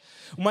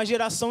 Uma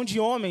geração de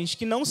homens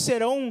que não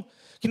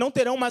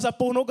terão mais a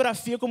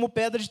pornografia como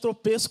pedra de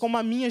tropeço, como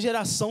a minha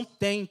geração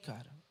tem,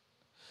 cara.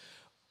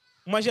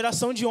 Uma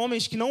geração de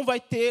homens que não vai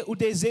ter o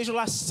desejo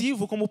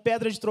lascivo como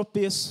pedra de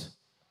tropeço.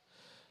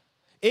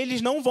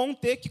 Eles não vão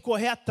ter que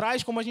correr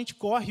atrás como a gente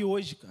corre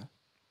hoje, cara.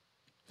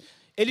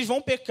 Eles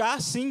vão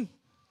pecar, sim,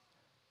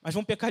 mas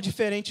vão pecar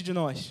diferente de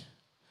nós.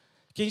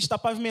 Que a gente está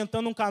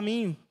pavimentando um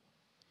caminho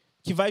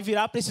que vai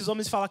virar para esses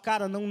homens e falar: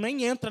 cara, não,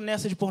 nem entra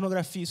nessa de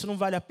pornografia, isso não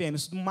vale a pena,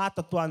 isso mata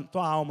a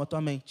tua alma, a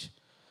tua mente.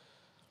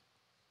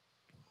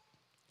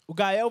 O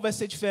Gael vai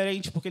ser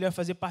diferente porque ele vai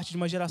fazer parte de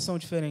uma geração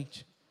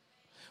diferente.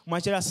 Uma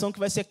geração que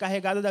vai ser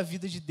carregada da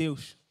vida de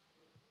Deus.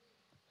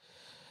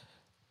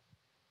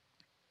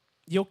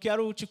 E eu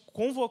quero te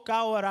convocar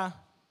a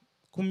orar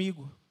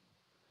comigo.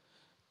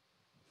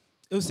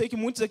 Eu sei que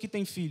muitos aqui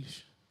têm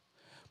filhos,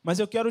 mas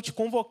eu quero te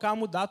convocar a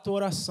mudar a tua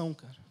oração,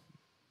 cara.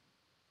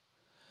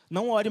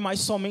 Não ore mais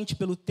somente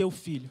pelo teu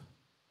filho.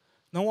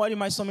 Não ore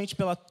mais somente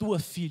pela tua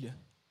filha.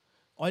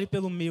 Ore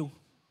pelo meu.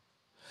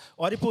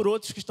 Ore por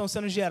outros que estão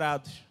sendo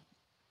gerados.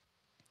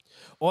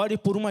 Ore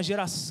por uma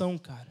geração,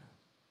 cara.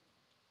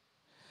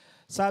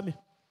 Sabe?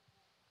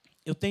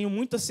 Eu tenho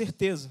muita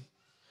certeza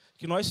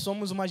que nós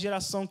somos uma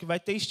geração que vai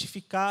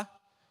testificar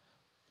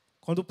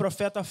quando o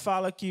profeta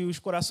fala que os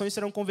corações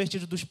serão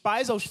convertidos dos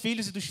pais aos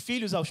filhos e dos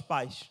filhos aos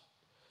pais.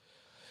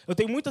 Eu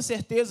tenho muita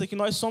certeza que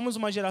nós somos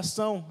uma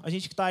geração, a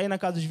gente que está aí na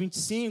casa dos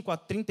 25 a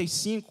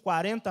 35,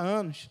 40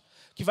 anos,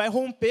 que vai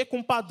romper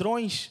com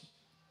padrões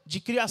de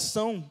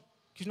criação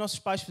que os nossos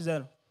pais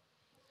fizeram.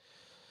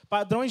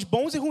 Padrões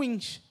bons e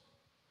ruins.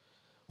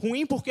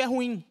 Ruim porque é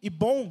ruim, e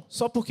bom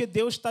só porque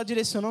Deus está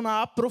direcionando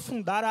a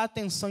aprofundar a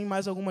atenção em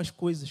mais algumas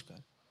coisas,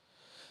 cara.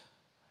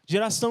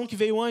 Geração que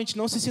veio antes,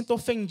 não se sinta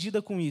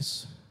ofendida com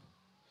isso.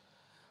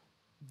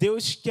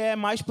 Deus quer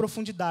mais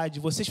profundidade.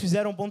 Vocês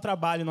fizeram um bom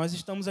trabalho, nós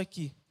estamos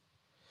aqui.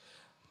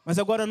 Mas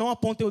agora não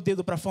apontem o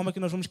dedo para a forma que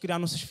nós vamos criar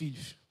nossos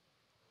filhos.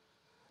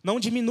 Não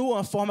diminuam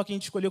a forma que a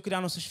gente escolheu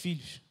criar nossos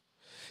filhos.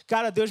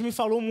 Cara, Deus me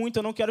falou muito,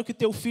 eu não quero que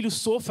teu filho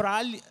sofra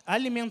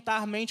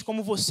alimentarmente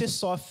como você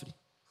sofre.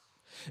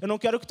 Eu não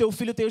quero que teu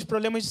filho tenha os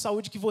problemas de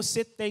saúde que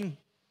você tem.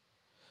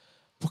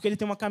 Porque ele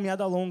tem uma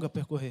caminhada longa a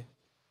percorrer.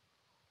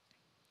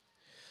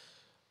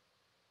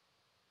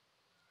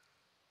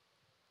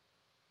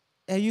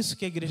 É isso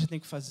que a igreja tem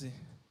que fazer.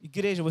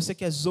 Igreja, você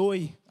quer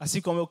Zoe, assim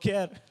como eu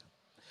quero?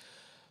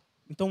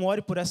 Então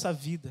ore por essa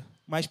vida,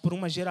 mas por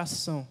uma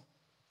geração.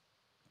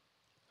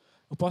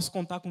 Eu posso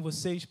contar com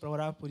vocês para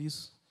orar por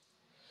isso?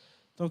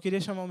 Então eu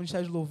queria chamar o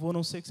Ministério de Louvor,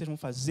 não sei o que vocês vão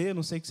fazer,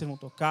 não sei o que vocês vão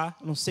tocar,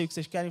 não sei o que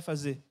vocês querem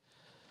fazer.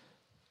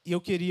 E eu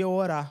queria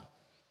orar.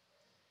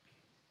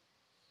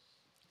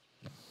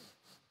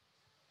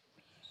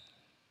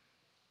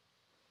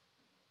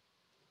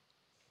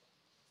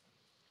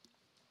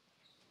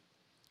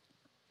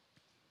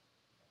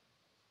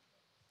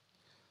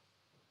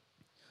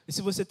 E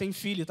se você tem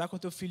filho, tá com o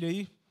teu filho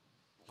aí,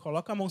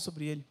 coloca a mão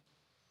sobre ele.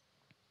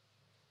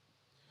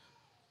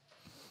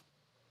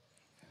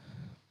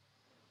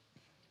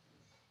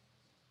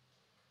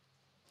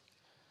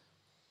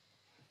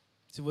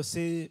 Se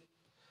você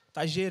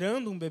está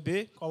gerando um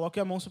bebê, coloque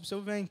a mão sobre o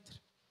seu ventre.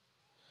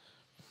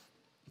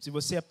 Se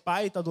você é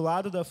pai e está do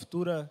lado da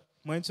futura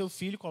mãe do seu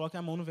filho, coloque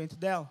a mão no ventre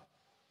dela.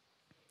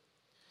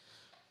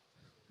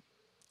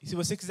 E se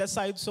você quiser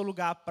sair do seu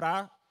lugar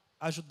para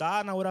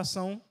ajudar na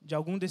oração de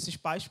algum desses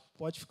pais,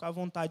 pode ficar à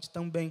vontade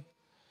também.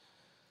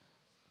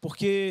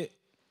 Porque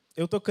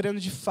eu estou crendo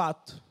de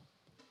fato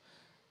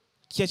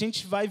que a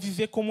gente vai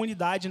viver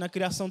comunidade na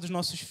criação dos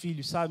nossos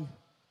filhos, sabe?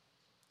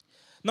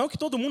 Não que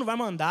todo mundo vai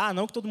mandar,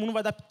 não que todo mundo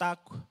vai dar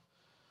pitaco,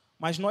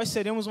 mas nós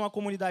seremos uma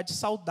comunidade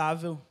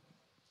saudável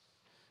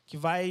que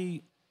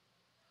vai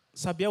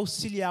saber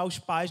auxiliar os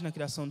pais na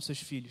criação dos seus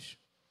filhos.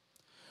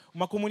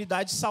 Uma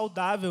comunidade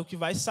saudável que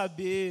vai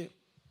saber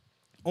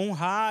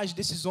honrar as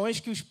decisões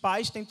que os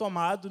pais têm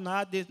tomado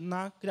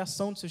na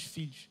criação dos seus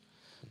filhos.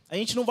 A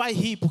gente não vai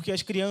rir porque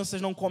as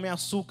crianças não comem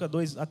açúcar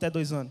até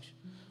 2 anos.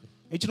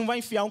 A gente não vai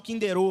enfiar um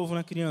Kinder Ovo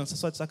na criança,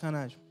 só de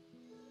sacanagem.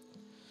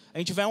 A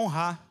gente vai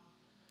honrar,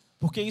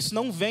 porque isso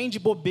não vem de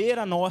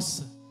bobeira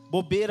nossa,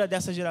 bobeira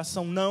dessa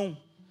geração, não.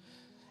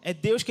 É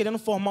Deus querendo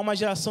formar uma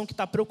geração que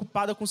está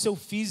preocupada com o seu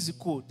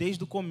físico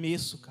desde o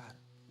começo, cara.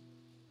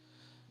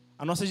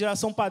 A nossa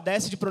geração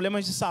padece de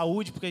problemas de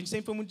saúde, porque a gente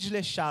sempre foi muito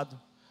desleixado.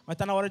 Mas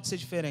está na hora de ser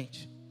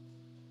diferente.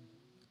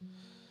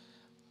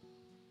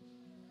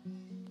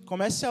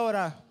 Comece a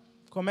orar,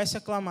 comece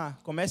a clamar,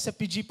 comece a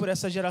pedir por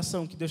essa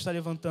geração que Deus está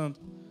levantando.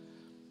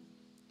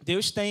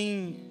 Deus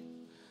tem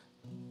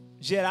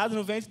gerado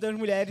no ventre das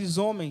mulheres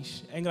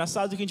homens. É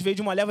engraçado que a gente veio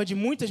de uma leva de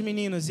muitas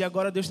meninas e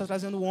agora Deus está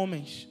trazendo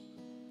homens.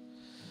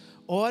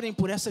 Orem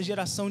por essa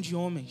geração de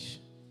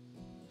homens.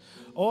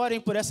 Orem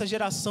por essa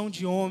geração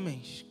de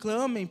homens.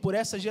 Clamem por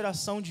essa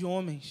geração de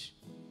homens.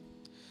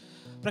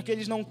 Para que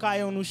eles não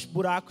caiam nos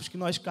buracos que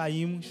nós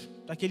caímos.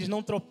 Para que eles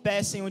não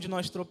tropecem onde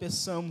nós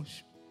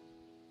tropeçamos.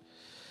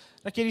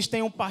 Para que eles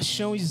tenham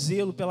paixão e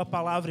zelo pela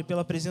palavra e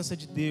pela presença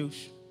de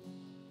Deus.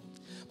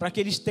 Para que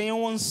eles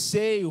tenham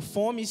anseio,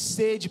 fome e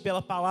sede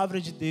pela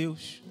palavra de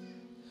Deus.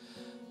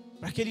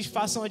 Para que eles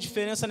façam a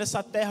diferença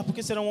nessa terra,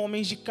 porque serão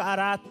homens de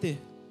caráter.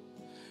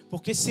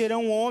 Porque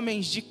serão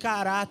homens de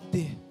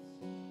caráter.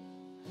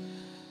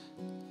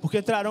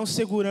 Porque trarão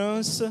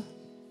segurança,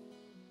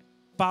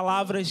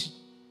 palavras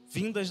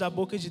vindas da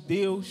boca de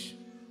Deus.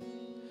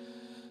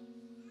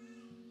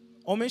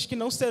 Homens que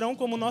não serão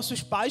como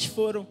nossos pais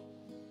foram.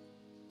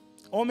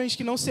 Homens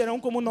que não serão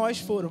como nós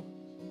foram.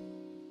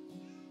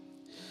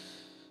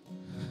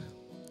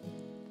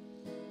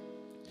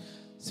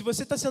 Se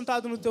você está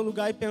sentado no teu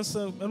lugar e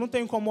pensa, eu não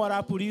tenho como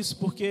orar por isso,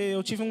 porque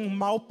eu tive um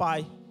mau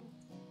pai.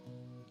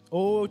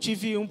 Ou eu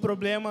tive um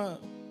problema,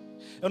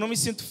 eu não me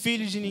sinto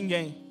filho de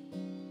ninguém.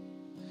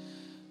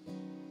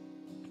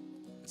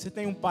 Você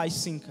tem um pai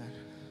sim, cara.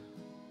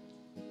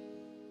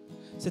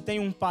 Você tem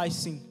um pai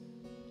sim.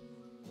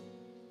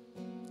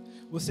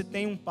 Você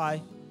tem um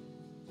pai.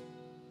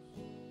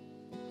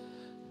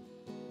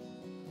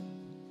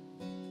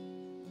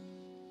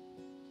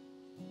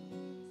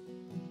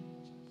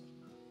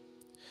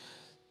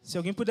 Se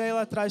alguém puder ir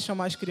lá atrás e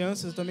chamar as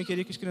crianças, eu também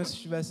queria que as crianças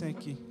estivessem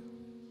aqui.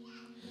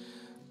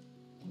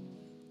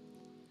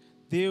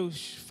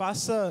 Deus,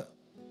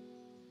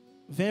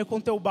 venha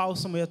com teu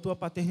bálsamo e a tua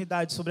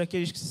paternidade sobre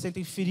aqueles que se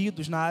sentem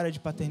feridos na área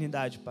de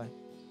paternidade, Pai.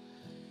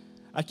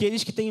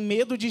 Aqueles que têm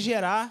medo de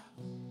gerar,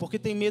 porque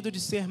têm medo de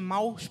ser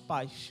maus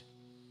pais.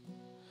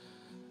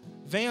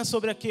 Venha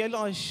sobre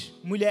aquelas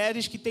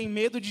mulheres que têm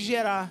medo de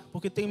gerar,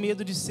 porque têm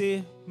medo de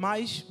ser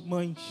mais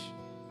mães.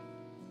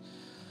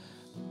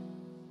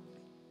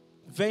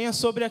 Venha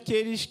sobre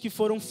aqueles que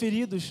foram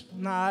feridos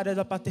na área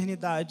da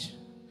paternidade,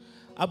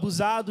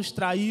 abusados,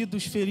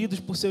 traídos, feridos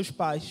por seus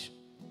pais.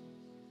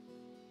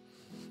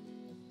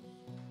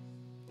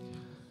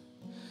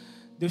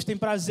 Deus tem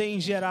prazer em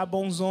gerar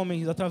bons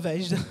homens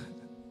através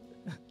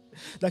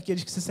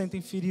daqueles que se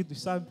sentem feridos,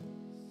 sabe?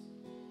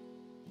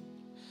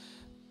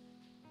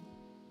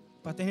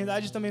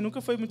 Paternidade também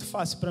nunca foi muito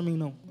fácil para mim,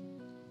 não.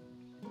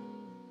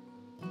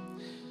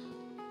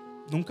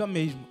 Nunca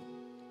mesmo.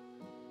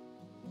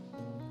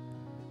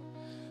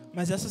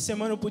 Mas essa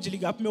semana eu pude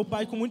ligar para meu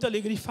pai com muita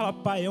alegria e falar,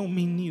 pai, é um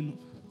menino.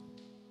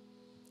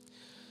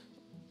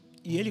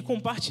 E ele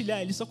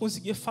compartilhar, ele só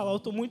conseguia falar, eu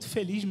estou muito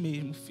feliz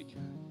mesmo, filho.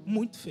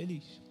 Muito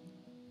feliz.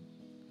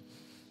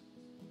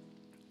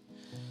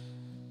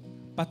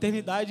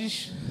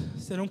 Paternidades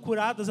serão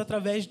curadas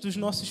através dos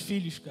nossos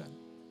filhos, cara.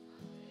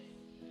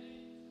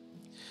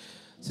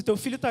 Se teu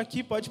filho está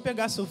aqui, pode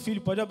pegar seu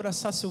filho, pode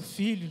abraçar seu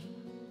filho.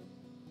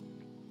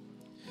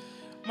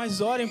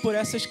 Mas orem por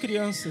essas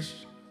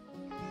crianças.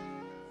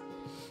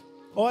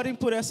 Orem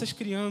por essas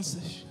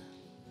crianças.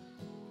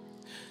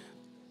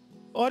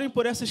 Orem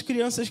por essas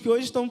crianças que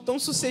hoje estão tão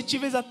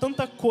suscetíveis a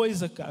tanta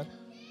coisa, cara.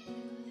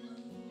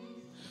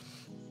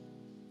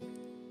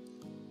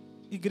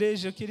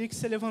 Igreja, eu queria que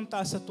você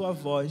levantasse a tua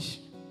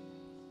voz.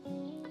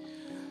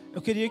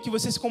 Eu queria que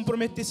você se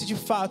comprometesse de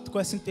fato com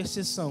essa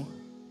intercessão.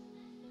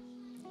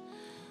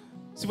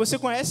 Se você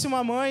conhece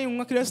uma mãe,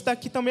 uma criança está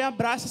aqui, também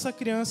abraça essa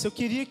criança. Eu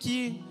queria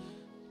que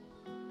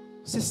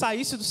você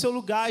saísse do seu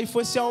lugar e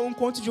fosse ao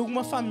encontro de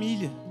alguma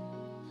família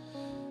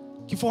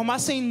que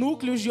formassem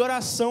núcleos de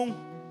oração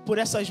por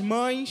essas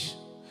mães,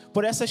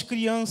 por essas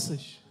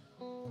crianças.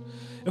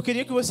 Eu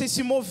queria que vocês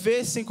se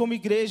movessem como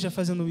igreja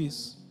fazendo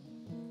isso.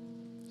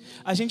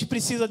 A gente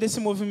precisa desse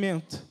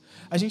movimento.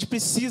 A gente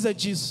precisa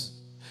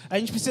disso. A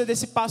gente precisa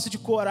desse passo de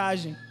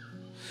coragem.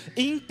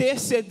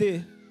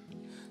 Interceder.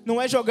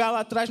 Não é jogar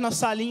lá atrás na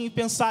salinha e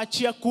pensar, a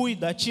tia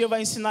cuida, a tia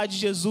vai ensinar de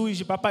Jesus,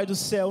 de Papai do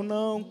Céu.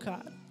 Não,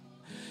 cara.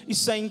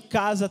 Isso é em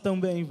casa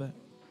também, velho.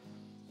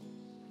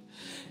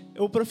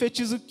 Eu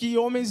profetizo que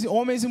homens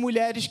e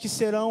mulheres que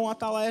serão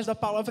atalaias da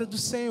palavra do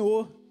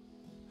Senhor.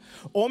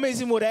 Homens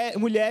e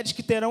mulheres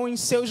que terão em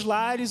seus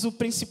lares o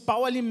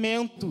principal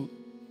alimento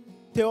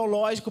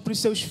teológico para os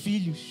seus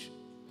filhos.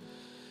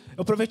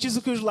 Eu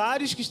profetizo que os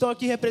lares que estão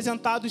aqui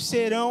representados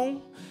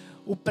serão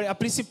a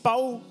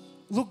principal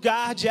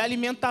lugar de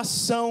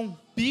alimentação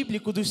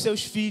bíblico dos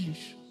seus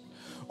filhos.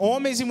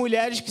 Homens e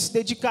mulheres que se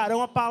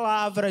dedicarão à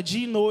palavra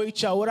dia e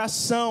noite, à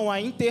oração,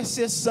 à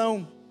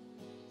intercessão.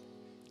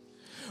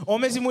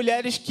 Homens e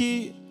mulheres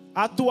que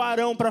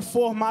atuarão para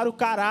formar o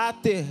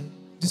caráter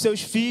de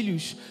seus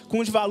filhos com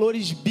os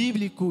valores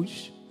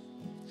bíblicos,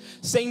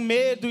 sem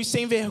medo e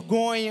sem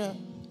vergonha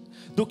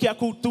do que a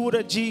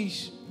cultura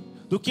diz,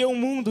 do que o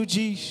mundo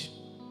diz.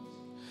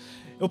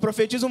 Eu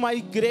profetizo uma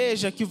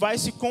igreja que vai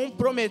se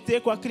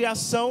comprometer com a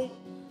criação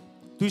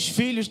dos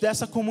filhos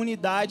dessa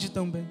comunidade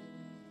também,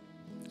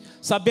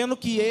 sabendo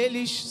que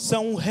eles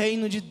são o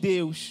reino de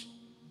Deus.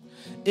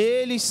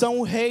 Eles são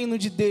o reino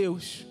de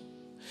Deus.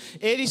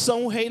 Eles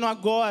são o reino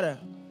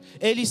agora.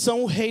 Eles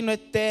são o reino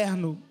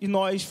eterno. E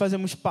nós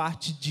fazemos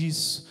parte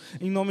disso.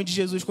 Em nome de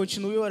Jesus,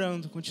 continue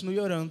orando. Continue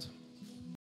orando.